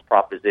sales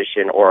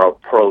proposition or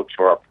approach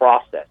or a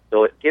process.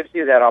 So it gives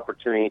you that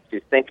opportunity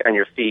to think on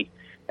your feet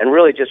and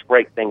really just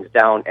break things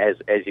down as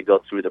you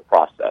go through the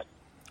process.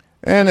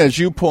 And as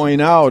you point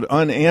out,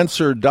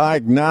 unanswered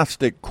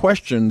diagnostic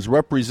questions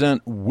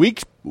represent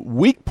weak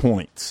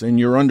points in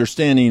your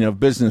understanding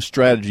of business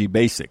strategy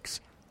basics.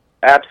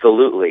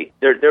 Absolutely.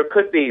 There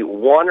could be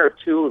 1 or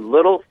 2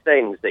 little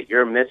things that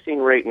you're missing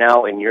right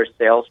now in your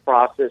sales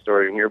process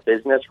or in your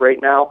business right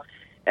now,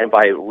 and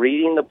by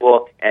reading the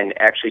book and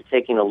actually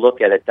taking a look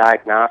at a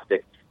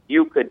diagnostic,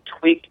 you could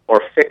tweak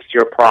or fix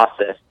your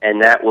process,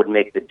 and that would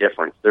make the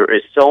difference. There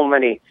is so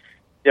many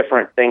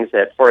different things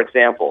that, for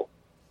example,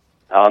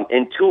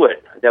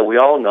 Intuit, that we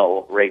all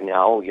know right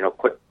now,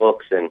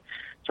 QuickBooks and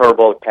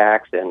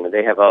TurboTax, and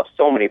they have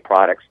so many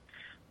products.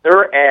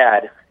 Their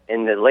ad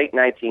in the late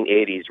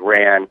 1980s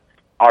ran,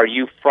 "Are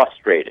you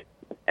frustrated?"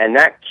 And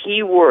that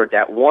key word,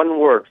 that one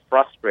word,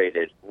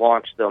 frustrated,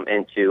 launched them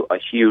into a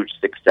huge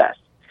success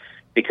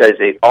because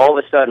it all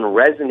of a sudden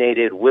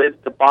resonated with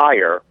the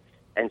buyer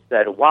and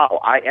said, wow,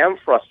 I am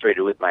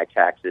frustrated with my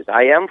taxes.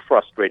 I am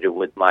frustrated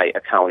with my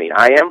accounting.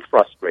 I am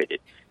frustrated.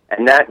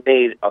 And that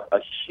made a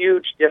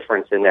huge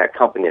difference in that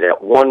company,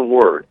 that one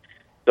word.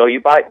 So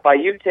by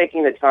you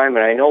taking the time,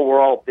 and I know we're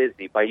all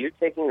busy, by you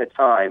taking the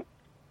time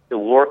to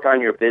work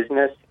on your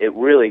business, it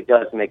really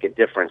does make a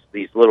difference,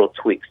 these little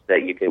tweaks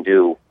that you can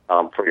do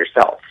for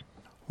yourself.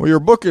 Well, your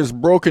book is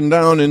broken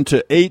down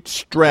into 8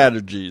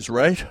 strategies,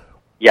 right?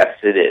 Yes,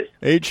 it is.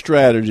 8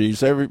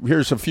 strategies.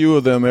 Here's a few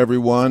of them,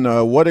 everyone.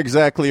 What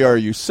exactly are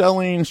you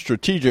selling?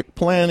 Strategic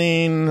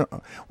planning.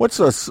 What's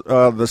the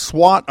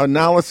SWOT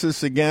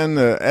analysis again?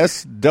 The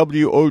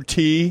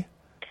SWOT?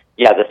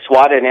 Yeah, the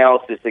SWOT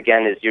analysis,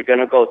 again, is you're going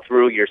to go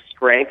through your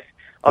strengths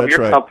of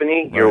your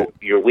company,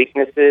 your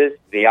weaknesses,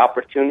 the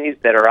opportunities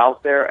that are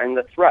out there, and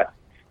the threats.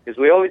 Because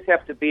we always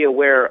have to be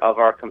aware of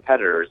our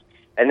competitors,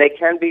 and they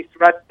can be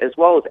threats as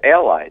well as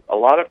allies. A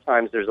lot of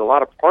times there's a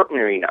lot of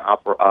partnering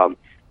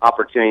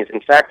opportunities.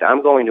 In fact,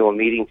 I'm going to a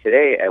meeting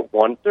today at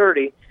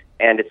 1:30,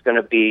 and it's going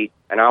to be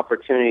an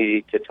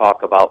opportunity to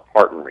talk about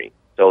partnering.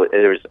 So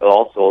there's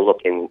also a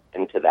look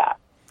into that.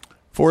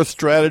 4th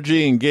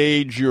strategy,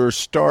 engage your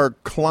star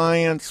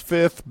clients.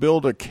 5th,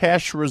 build a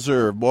cash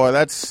reserve. Boy,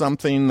 that's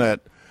something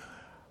that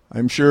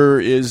I'm sure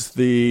is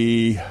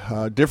the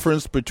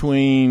difference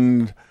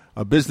between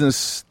a business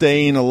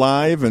staying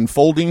alive and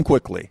folding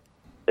quickly.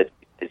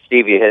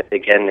 Steve, you hit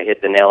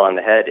the nail on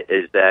the head,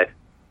 is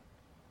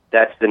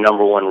that's the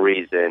number one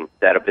reason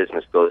that a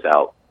business goes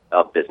out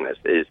of business,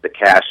 is the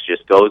cash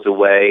just goes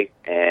away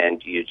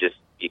and you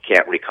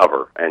can't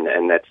recover.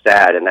 And that's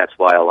sad, and that's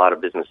why a lot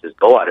of businesses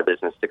go out of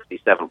business.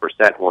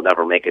 67% will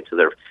never make it to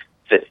their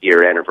 5th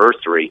year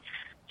anniversary.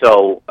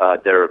 So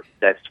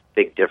that's a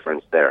big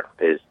difference there,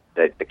 is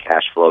that the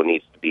cash flow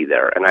needs to be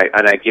there. And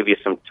I give you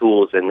some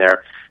tools in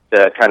there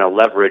to kind of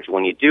leverage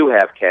when you do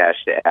have cash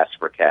to ask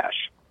for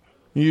cash.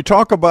 You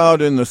talk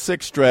about in the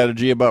 6th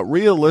strategy about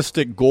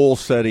realistic goal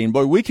setting.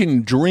 Boy, we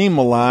can dream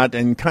a lot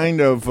and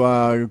kind of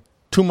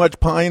too much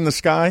pie in the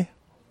sky.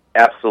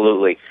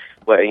 Absolutely.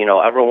 Well,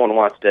 everyone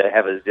wants to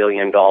have $1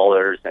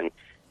 zillion,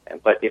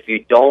 but if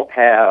you don't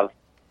have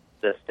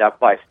the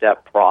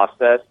step-by-step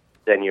process,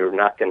 then you're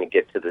not going to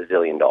get to the $1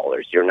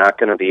 zillion. You're not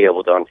going to be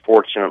able to,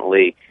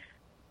 unfortunately,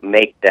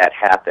 make that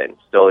happen.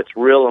 So it's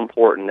real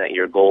important that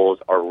your goals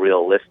are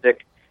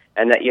realistic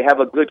and that you have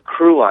a good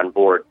crew on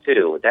board,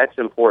 too. That's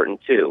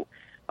important, too.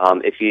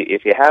 If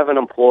you have an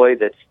employee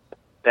that's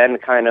been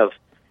kind of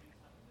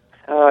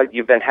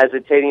you've been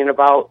hesitating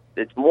about,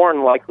 it's more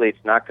than likely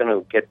it's not going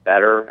to get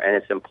better, and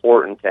it's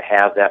important to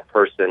have that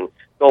person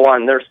go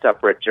on their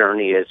separate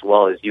journey as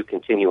well as you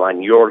continue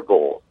on your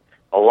goals.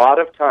 A lot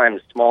of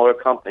times, smaller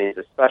companies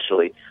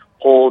especially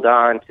hold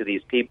on to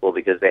these people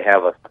because they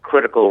have a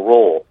critical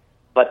role,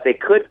 but they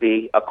could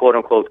be a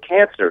quote-unquote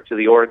cancer to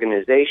the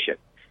organization.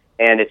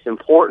 And it's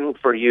important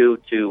for you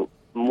to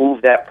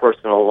move that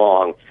person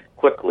along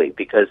quickly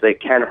because they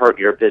can hurt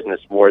your business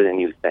more than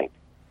you think.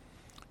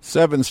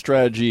 7th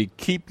strategy,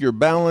 keep your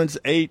balance.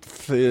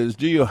 8th is,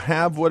 do you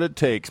have what it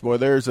takes? Boy,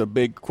 there's a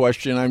big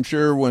question. I'm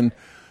sure when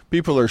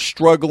people are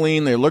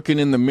struggling, they're looking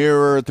in the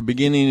mirror at the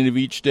beginning of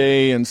each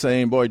day and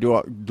saying, boy,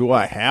 do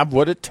I have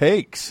what it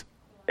takes?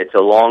 It's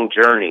a long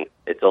journey.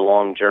 It's a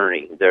long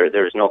journey.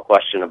 There's no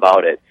question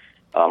about it.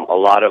 A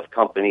lot of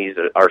companies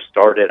are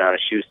started on a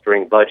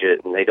shoestring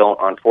budget, and they don't,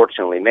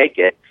 unfortunately, make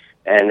it,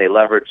 and they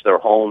leverage their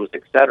homes,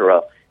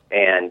 etc.,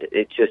 and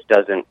it just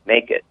doesn't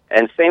make it.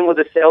 And same with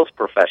a sales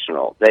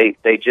professional.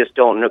 They just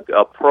don't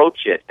approach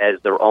it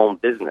as their own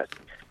business.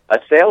 A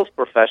sales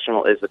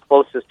professional is the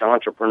closest to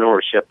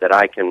entrepreneurship that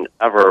I can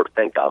ever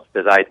think of,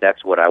 because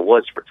that's what I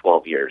was for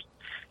 12 years,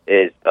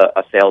 is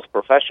a sales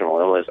professional.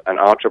 It was an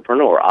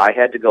entrepreneur. I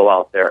had to go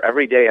out there.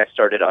 Every day I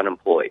started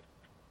unemployed.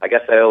 I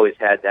guess I always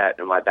had that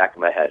in my back of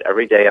my head.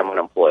 Every day I'm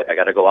unemployed. I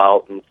got to go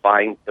out and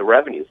find the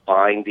revenue,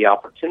 find the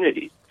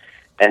opportunities.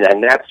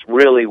 And that's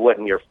really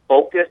when you're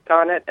focused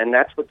on it, and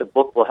that's what the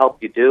book will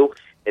help you do,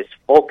 is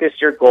focus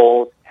your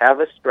goals,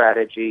 have a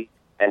strategy,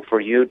 and for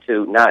you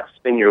to not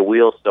spin your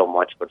wheels so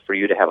much, but for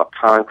you to have a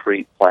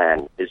concrete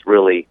plan is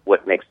really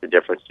what makes the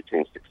difference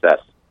between success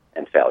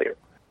and failure.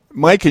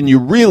 Mike, and you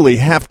really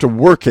have to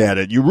work at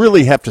it. You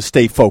really have to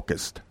stay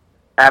focused.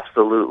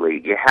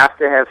 Absolutely. You have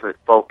to have it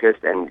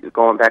focused, and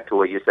going back to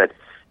what you said,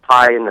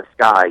 pie in the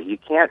sky. You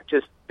can't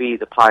just be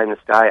the pie in the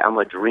sky. I'm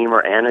a dreamer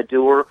and a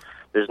doer.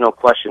 There's no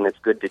question it's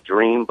good to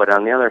dream, but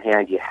on the other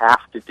hand, you have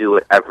to do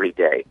it every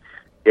day.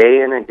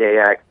 Day in and day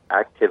out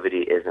activity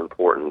is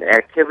important.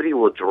 Activity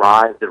will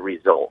drive the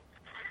result.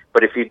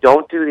 But if you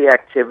don't do the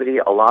activity,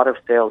 a lot of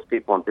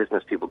salespeople and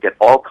business people get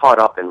all caught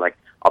up in, like,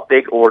 a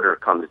big order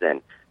comes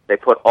in. They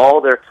put all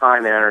their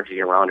time and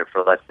energy around it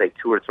for, let's say,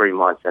 2 or 3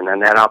 months, and then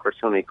that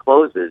opportunity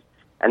closes.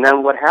 And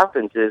then what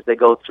happens is they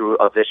go through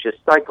a vicious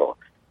cycle.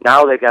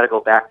 Now they got to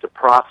go back to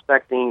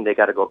prospecting. They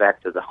got to go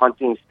back to the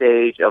hunting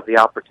stage of the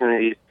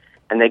opportunities.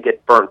 and they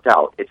get burnt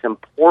out. It's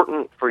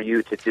important for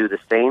you to do the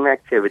same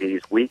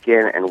activities week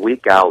in and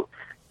week out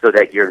so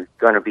that you're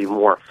going to be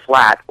more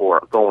flat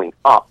or going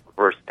up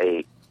versus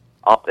a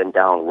up and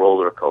down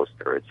roller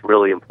coaster. It's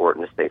really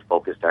important to stay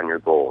focused on your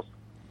goals.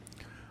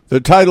 The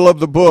title of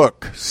the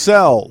book,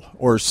 Sell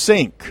or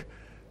Sink,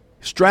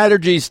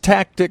 Strategies,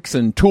 Tactics,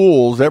 and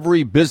Tools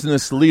Every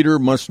Business Leader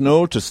Must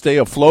Know to Stay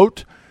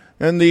Afloat.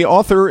 And the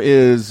author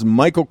is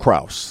Michael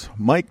Krause.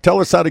 Mike, tell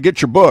us how to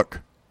get your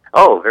book.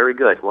 Oh, very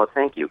good. Well,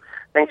 thank you.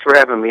 Thanks for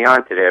having me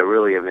on today. I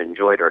really have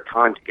enjoyed our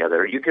time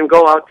together. You can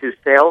go out to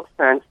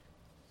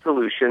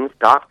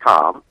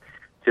salessense.solutions.com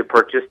to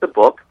purchase the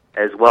book,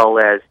 as well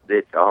as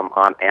it's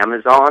on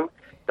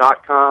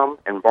Amazon.com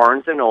and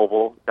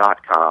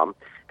BarnesandNoble.com.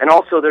 And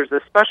also there's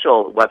a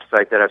special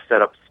website that I've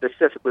set up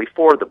specifically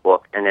for the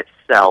book, and it's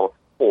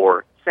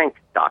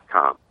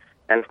sellorsync.com.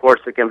 And, of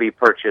course, it can be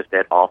purchased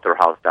at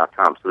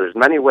authorhouse.com. So there's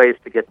many ways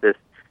to get this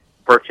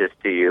purchased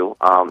to you,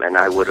 and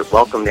I would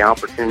welcome the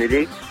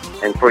opportunity.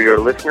 And for your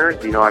listeners,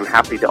 I'm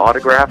happy to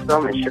autograph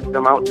them and ship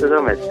them out to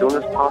them as soon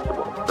as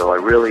possible. So I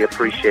really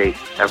appreciate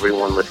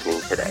everyone listening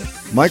today.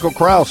 Michael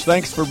Krause,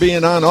 thanks for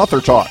being on Author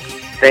Talk.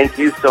 Thank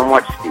you so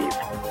much, Steve.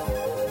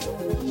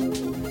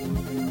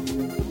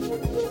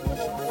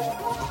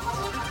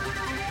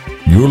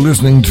 You're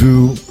listening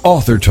to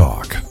Author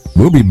Talk.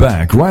 We'll be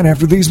back right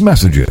after these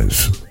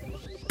messages.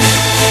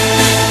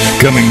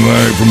 Coming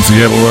live from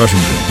Seattle,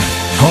 Washington,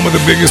 home of the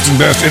biggest and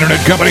best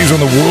internet companies on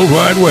the World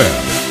Wide Web.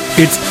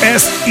 It's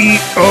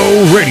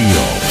SEO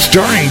Radio,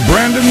 starring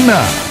Brandon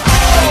Knopf.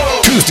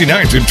 Tuesday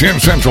nights at 10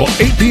 Central,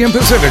 8 p.m.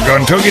 Pacific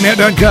on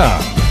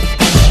TogiNet.com.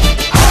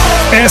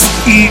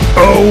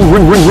 SEO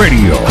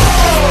Radio.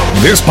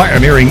 This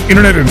pioneering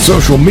internet and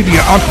social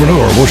media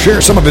entrepreneur will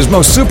share some of his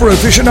most super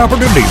efficient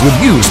opportunities with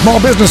you,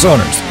 small business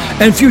owners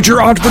and future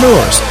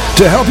entrepreneurs,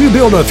 to help you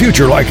build a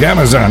future like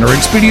Amazon or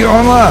Expedia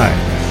Online.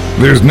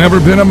 There's never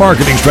been a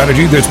marketing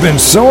strategy that's been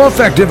so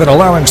effective in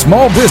allowing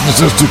small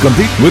businesses to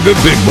compete with the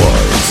big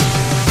boys.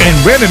 And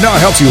Brandon now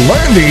helps you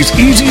learn these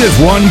easy as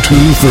 1, 2,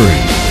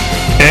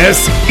 3.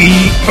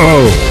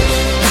 SEO.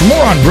 For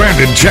more on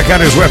Brandon, check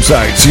out his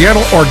website,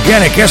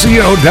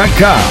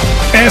 SeattleOrganicSEO.com.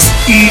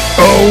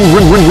 SEO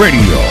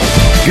Radio.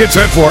 Get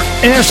set for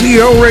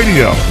SEO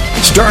Radio,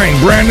 starring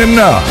Brandon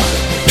Knopf.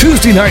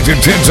 Tuesday nights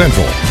at 10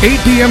 Central,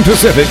 8 p.m.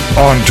 Pacific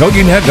on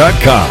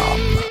TogiNet.com.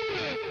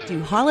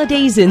 Do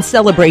holidays and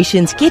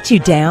celebrations get you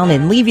down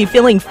and leave you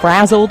feeling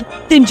frazzled?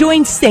 Then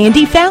join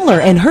Sandy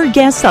Fowler and her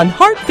guests on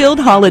Heart-Filled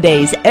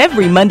Holidays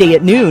every Monday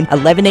at noon,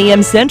 11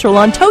 a.m. Central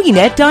on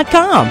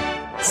TogiNet.com.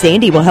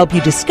 Sandy will help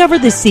you discover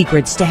the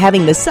secrets to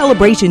having the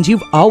celebrations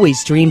you've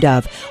always dreamed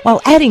of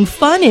while adding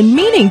fun and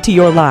meaning to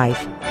your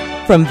life.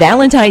 From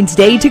Valentine's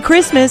Day to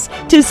Christmas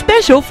to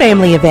special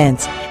family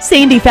events,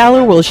 Sandy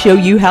Fowler will show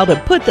you how to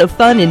put the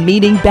fun and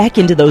meaning back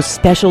into those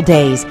special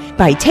days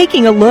by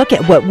taking a look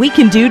at what we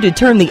can do to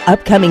turn the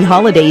upcoming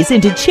holidays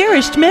into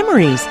cherished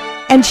memories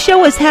and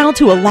show us how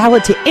to allow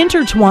it to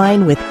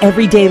intertwine with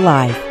everyday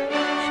life.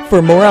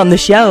 For more on the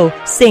show,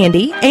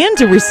 Sandy, and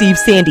to receive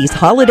Sandy's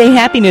Holiday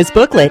Happiness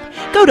booklet,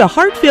 go to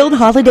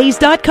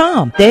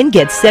heartfilledholidays.com. Then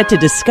get set to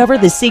discover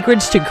the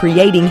secrets to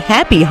creating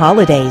happy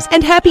holidays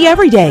and happy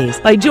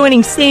everydays by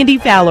joining Sandy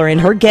Fowler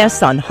and her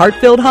guests on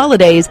Heart-Filled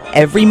Holidays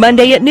every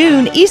Monday at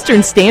noon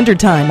Eastern Standard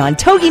Time on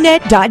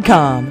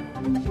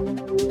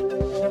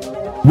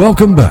TogiNet.com.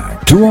 Welcome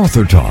back to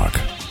Author Talk,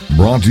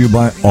 brought to you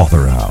by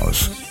Author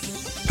House,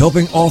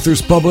 helping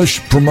authors publish,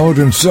 promote,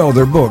 and sell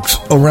their books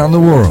around the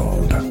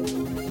world.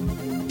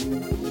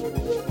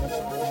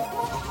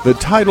 The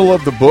title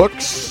of the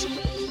book's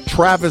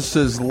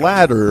Travis's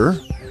Ladder,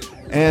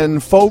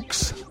 and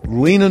folks,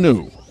 Lena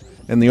knew.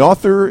 And the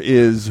author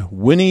is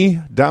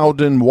Winnie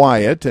Dowden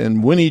Wyatt,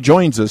 and Winnie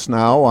joins us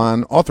now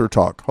on Author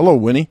Talk. Hello,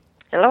 Winnie.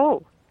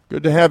 Hello.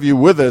 Good to have you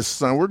with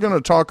us. We're going to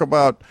talk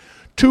about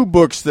two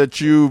books that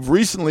you've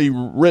recently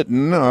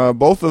written.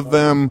 Both of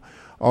them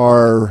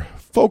are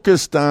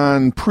focused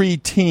on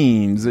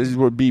preteens. These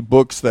would be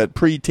books that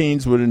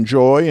preteens would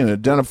enjoy and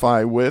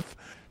identify with.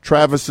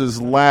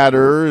 Travis's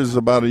Ladder is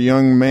about a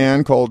young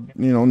man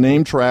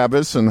named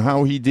Travis, and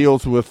how he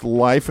deals with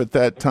life at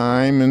that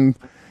time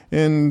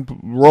and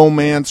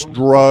romance,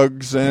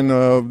 drugs, and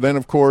then,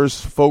 of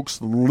course, folks,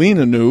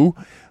 Lena knew,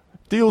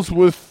 deals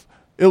with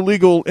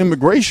illegal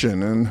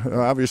immigration, and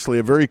obviously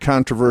a very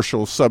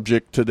controversial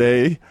subject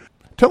today.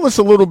 Tell us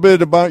a little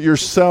bit about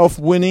yourself,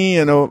 Winnie,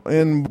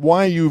 and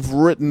why you've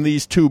written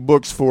these two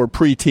books for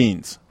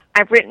preteens.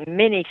 I've written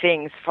many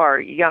things for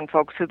young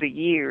folks through the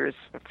years,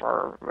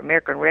 for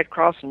American Red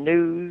Cross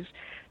News,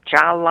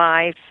 Child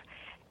Life,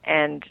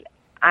 and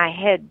I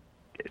had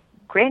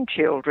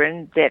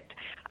grandchildren that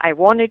I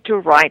wanted to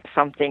write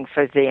something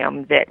for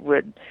them that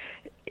would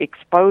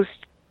expose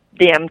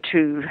them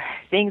to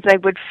things they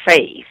would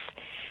face,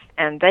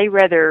 and they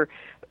rather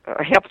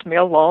helped me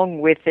along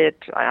with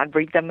it. I'd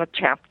read them a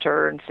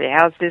chapter and say,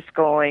 how's this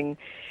going?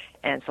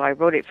 And so I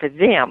wrote it for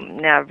them.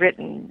 Now, I've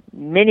written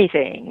many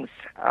things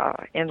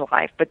in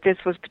life, but this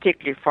was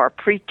particularly for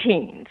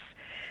preteens,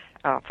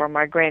 for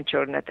my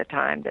grandchildren at the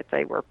time that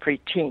they were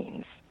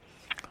preteens.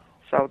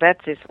 So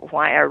that is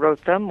why I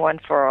wrote them. One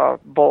for a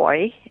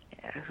boy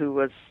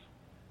who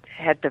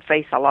had to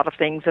face a lot of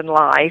things in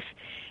life,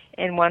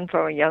 and one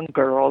for a young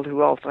girl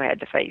who also had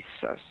to face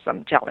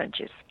some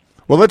challenges.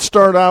 Well, let's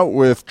start out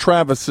with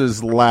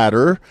Travis's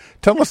ladder.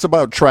 Tell us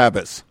about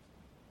Travis.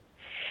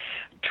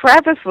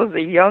 Travis was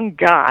a young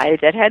guy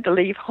that had to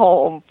leave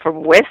home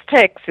from West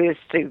Texas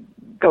to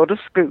go to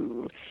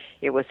school.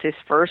 It was his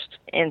first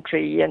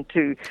entry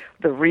into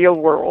the real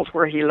world,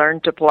 where he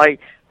learned to play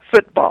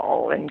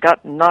football and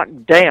got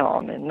knocked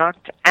down and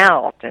knocked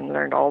out and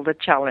learned all the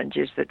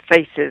challenges that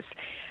faces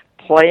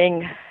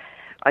playing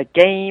a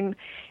game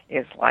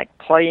is like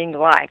playing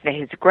life. Now,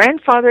 his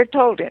grandfather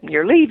told him,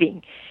 "You're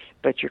leaving,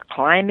 but you're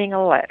climbing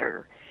a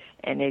ladder.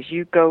 And as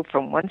you go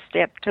from one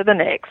step to the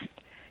next,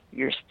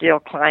 you're still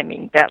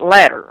climbing that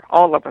ladder.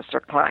 All of us are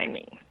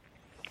climbing."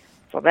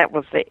 So that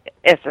was the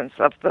essence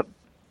of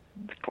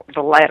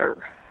the ladder.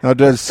 Now,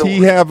 does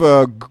he have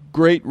a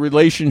great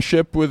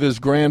relationship with his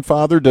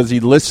grandfather? Does he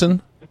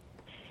listen?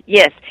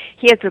 Yes,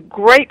 he has a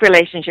great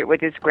relationship with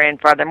his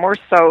grandfather, more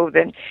so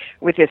than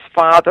with his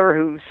father,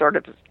 who's sort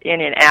of in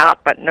and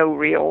out, but no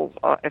real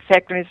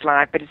effect on his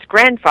life. But his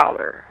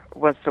grandfather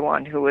was the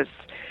one who was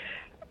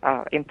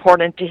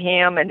important to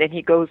him, and then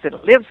he goes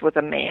and lives with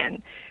a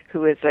man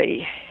who is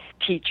a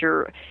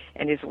teacher,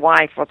 and his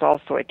wife was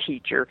also a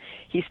teacher.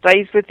 He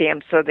stays with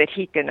them so that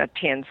he can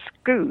attend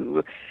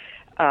school.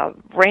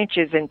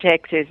 Ranches in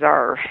Texas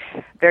are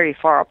very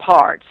far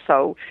apart,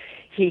 so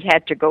he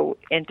had to go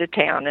into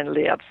town and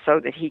live so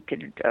that he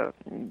could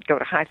go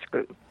to high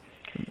school.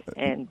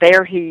 And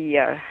there he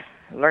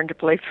learned to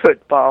play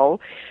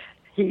football.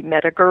 He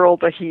met a girl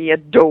that he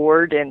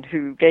adored and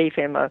who gave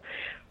him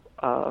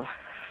a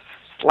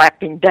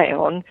slapping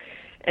down,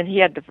 and he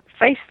had to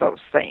face those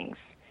things.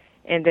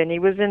 And then he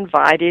was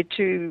invited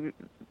to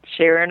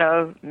share in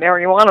a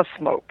marijuana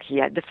smoke. He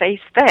had to face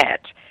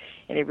that,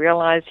 and he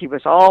realized he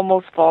was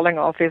almost falling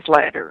off his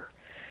ladder.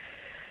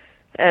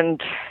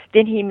 And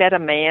then he met a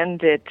man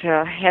that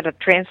had a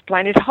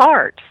transplanted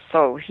heart.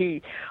 So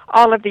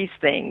all of these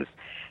things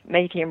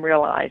made him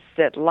realize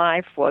that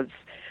life was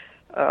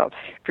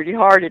pretty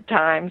hard at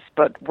times,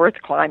 but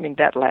worth climbing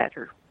that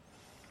ladder.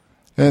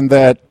 And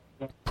that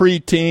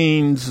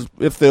preteens,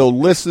 if they'll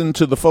listen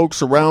to the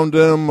folks around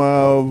them,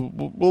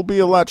 will be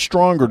a lot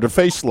stronger to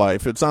face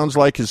life. It sounds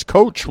like his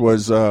coach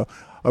was a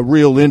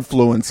real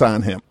influence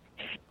on him.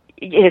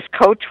 His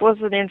coach was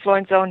an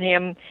influence on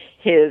him,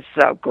 his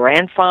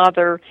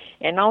grandfather,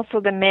 and also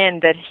the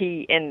man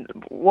and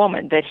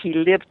woman that he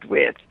lived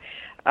with,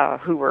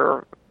 who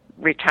were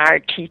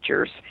retired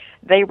teachers.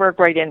 They were a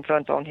great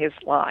influence on his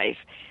life,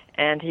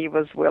 and he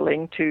was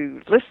willing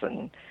to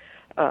listen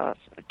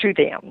to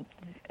them.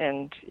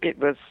 And it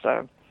was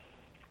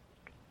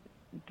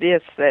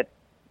this that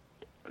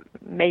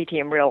made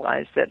him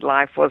realize that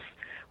life was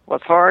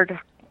hard,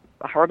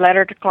 a hard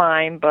ladder to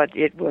climb, but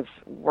it was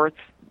worth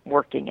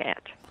working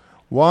at.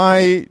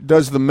 Why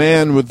does the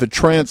man with the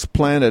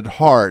transplanted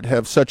heart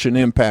have such an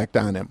impact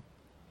on him?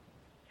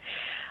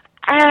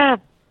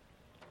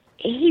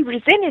 He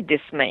resented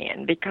this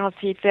man because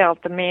he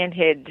felt the man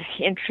had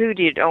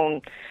intruded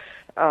on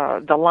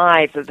the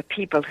lives of the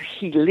people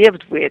he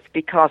lived with,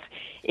 because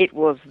it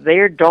was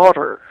their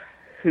daughter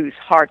whose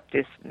heart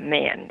this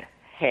man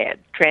had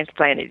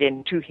transplanted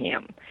into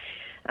him.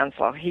 And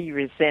so he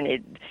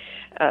resented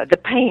the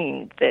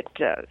pain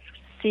that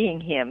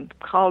seeing him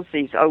cause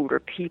these older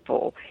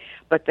people,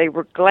 but they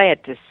were glad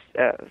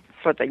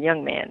for the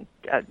young man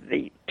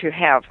to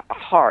have a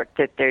heart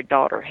that their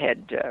daughter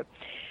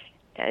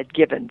had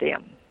given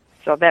them.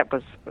 So that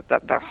was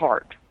the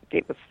heart.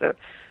 It was the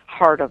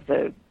heart of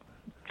the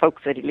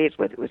folks that he lived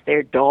with. It was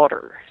their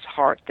daughter's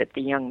heart that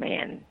the young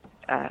man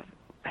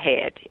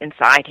had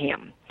inside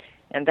him,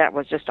 and that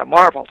was just a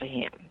marvel to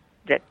him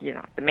that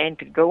the man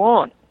could go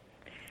on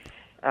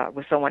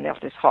with someone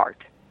else's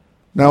heart.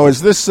 Now,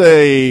 is this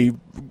a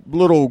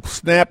little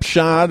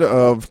snapshot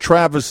of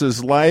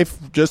Travis's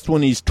life just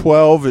when he's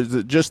 12? Is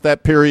it just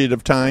that period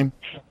of time?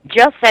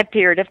 Just that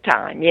period of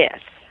time,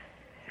 yes.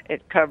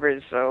 It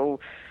covers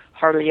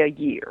hardly a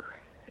year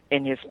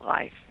in his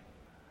life.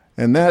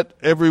 And that,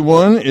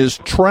 everyone, is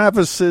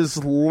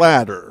Travis's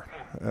Ladder,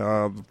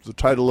 the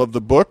title of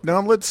the book. Now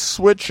let's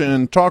switch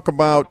and talk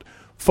about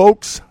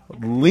folks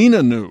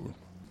Lena knew.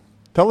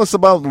 Tell us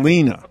about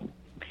Lena.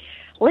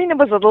 Lena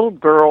was a little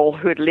girl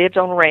who had lived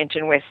on a ranch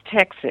in West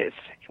Texas.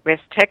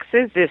 West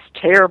Texas is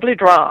terribly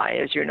dry,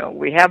 as you know.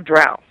 We have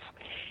droughts.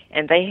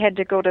 And they had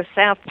to go to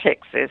South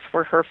Texas,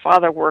 where her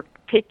father worked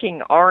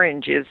picking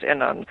oranges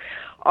in an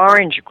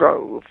orange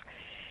grove.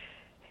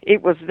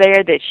 It was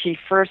there that she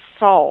first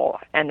saw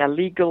an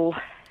illegal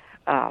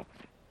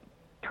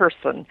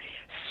person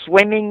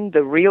swimming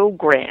the Rio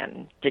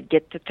Grande to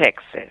get to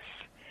Texas.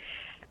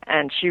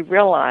 And she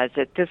realized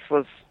that this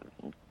was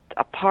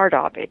a part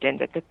of it, and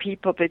that the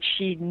people that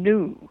she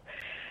knew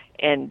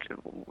and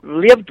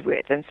lived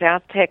with in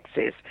South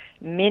Texas,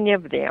 many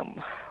of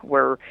them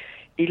were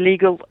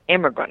illegal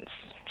immigrants.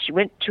 She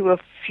went to a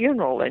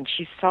funeral and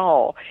she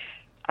saw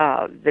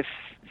the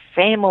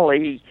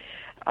family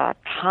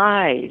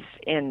ties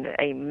in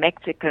a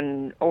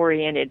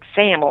Mexican-oriented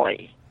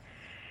family.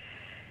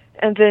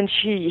 And then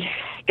she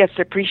gets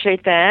to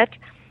appreciate that.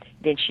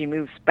 Then she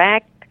moves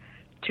back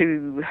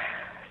to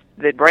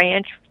the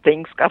ranch.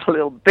 Things got a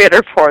little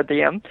bitter for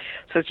them.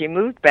 So she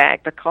moved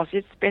back because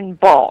it's been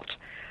bought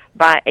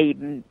by a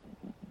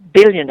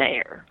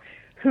billionaire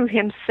who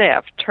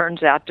himself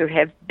turns out to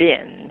have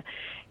been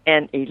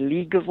an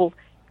illegal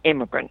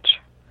immigrant,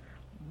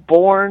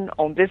 born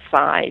on this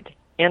side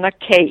in a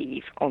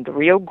cave on the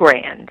Rio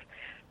Grande,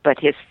 but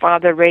his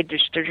father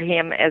registered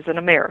him as an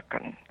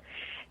American.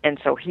 And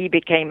so he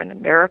became an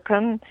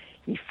American.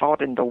 He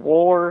fought in the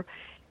war,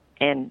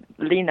 and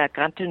Lena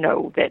got to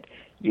know that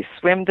you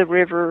swim the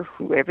river,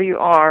 whoever you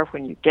are,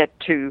 when you get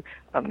to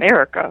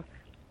America,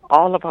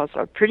 all of us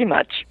are pretty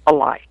much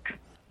alike.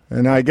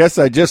 And I guess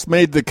I just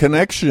made the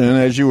connection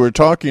as you were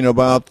talking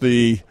about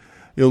the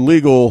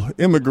illegal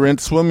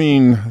immigrants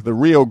swimming the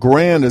Rio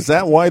Grande. Is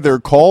that why they're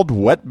called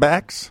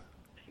wetbacks?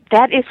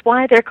 That is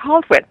why they're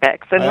called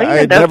wetbacks. And Lena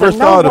I doesn't never know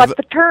thought what of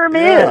the term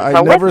yeah, is.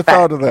 I never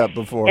thought of that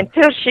before.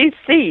 Until she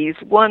sees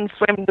one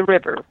swim the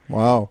river.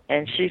 Wow.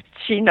 And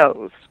she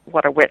knows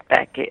what a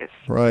wetback is.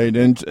 Right.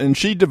 And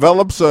she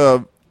develops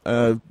a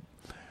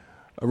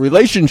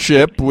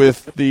relationship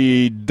with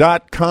the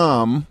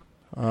 .com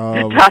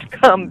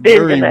 .com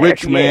very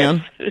rich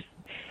man.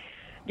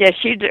 Yes,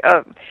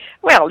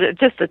 well,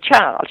 just a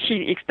child.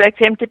 She expects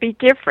him to be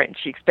different.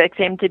 She expects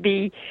him to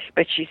be,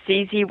 but she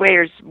sees he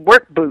wears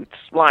work boots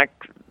like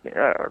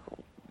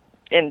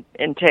in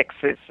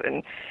Texas,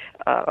 and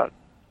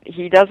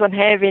he doesn't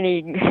have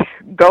any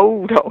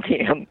gold on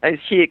him as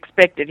she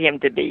expected him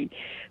to be.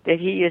 That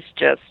he is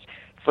just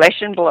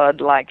flesh and blood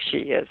like she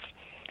is.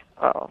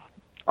 All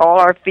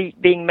our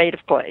feet being made of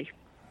clay.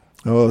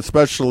 Oh,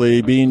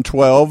 especially being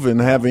 12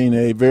 and having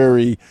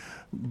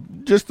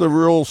just a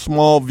real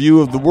small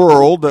view of the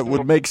world that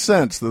would make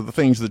sense of the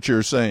things that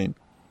you're saying.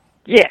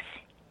 Yes.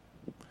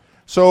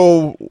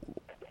 So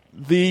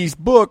these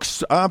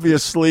books,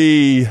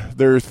 obviously,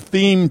 they're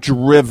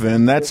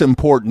theme-driven. That's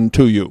important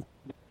to you.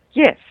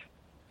 Yes.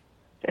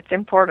 That's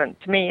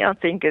important to me. I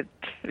think it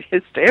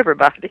is to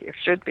everybody. It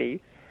should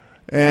be.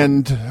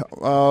 And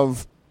are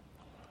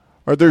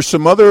there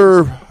some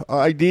other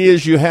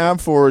ideas you have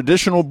for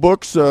additional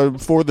books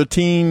for the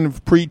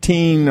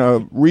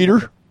preteen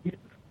reader?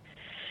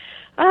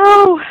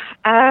 Oh,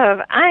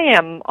 I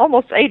am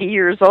almost 80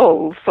 years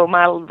old, so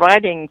my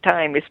writing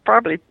time is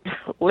probably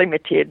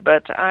limited,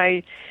 but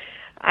I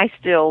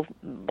still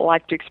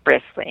like to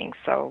express things,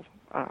 so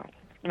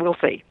we'll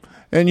see.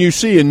 And you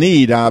see a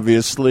need,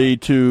 obviously,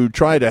 to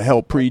try to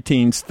help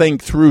preteens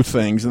think through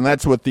things, and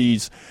that's what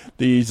these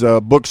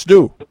books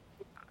do.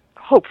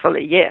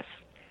 Hopefully, yes.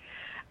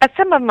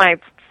 Some of my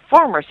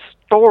former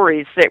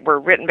stories that were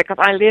written, because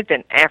I lived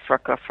in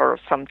Africa for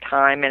some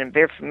time and I'm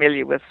very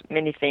familiar with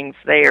many things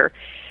there,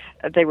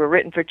 they were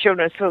written for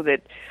children, so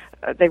that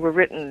they were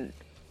written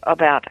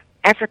about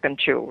African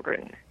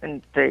children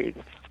and the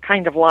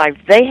kind of life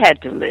they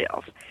had to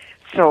live.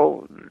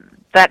 So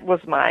that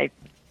was my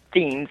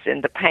themes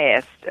in the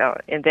past,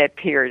 in that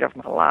period of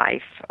my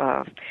life,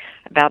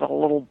 about a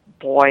little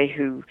boy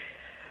who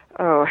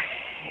all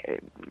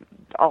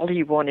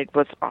he wanted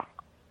was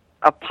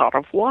a pot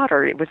of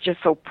water. It was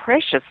just so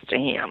precious to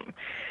him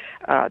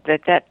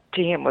that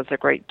to him was a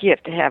great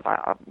gift, to have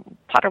a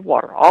pot of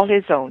water all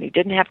his own. He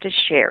didn't have to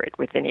share it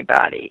with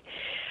anybody.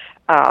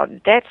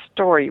 That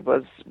story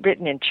was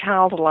written in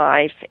Child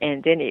Life,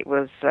 and then it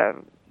was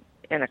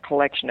in a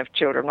collection of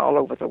children all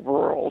over the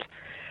world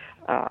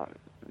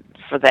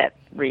for that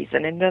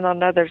reason. And then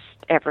another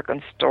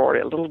African story,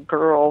 a little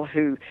girl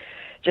who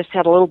just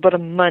had a little bit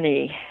of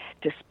money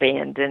to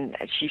spend, and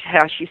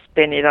how she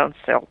spent it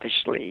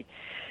unselfishly.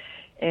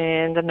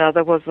 And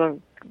another was a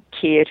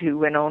kid who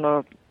went on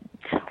a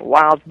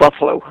wild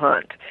buffalo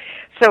hunt.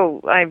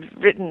 So I've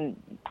written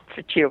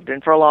for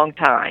children for a long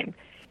time.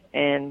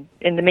 And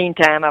in the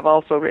meantime, I've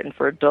also written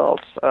for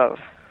adults,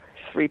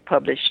 3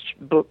 published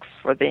books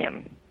for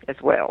them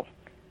as well.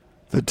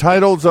 The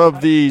titles of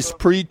these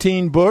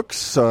preteen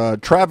books,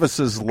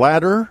 Travis's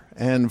Ladder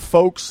and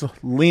Folks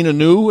Lena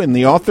New, and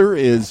the author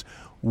is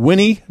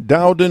Winnie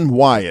Dowden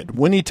Wyatt.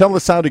 Winnie, tell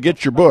us how to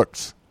get your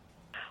books.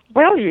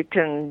 Well, you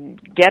can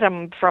get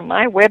them from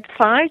my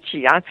website.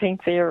 I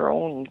think they're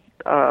on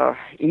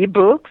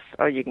e-books,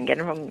 or you can get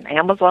them from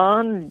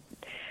Amazon,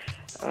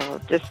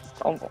 just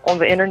on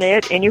the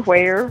internet,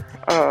 anywhere.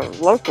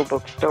 Local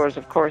bookstores,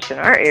 of course, in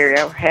our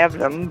area have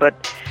them,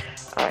 but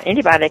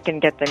anybody can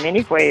get them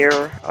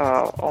anywhere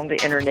on the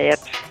internet.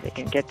 They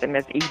can get them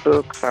as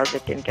e-books, or they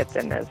can get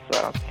them as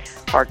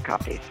hard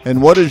copies.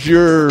 And what is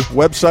your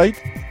website?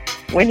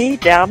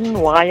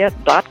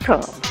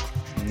 WinnieDowdenWyatt.com.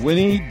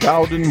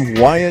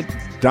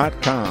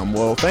 WinnieDowdenWyatt.com.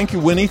 Well, thank you,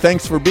 Winnie.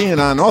 Thanks for being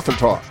on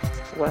AuthorTalk.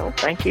 Well,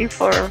 thank you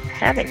for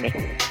having me.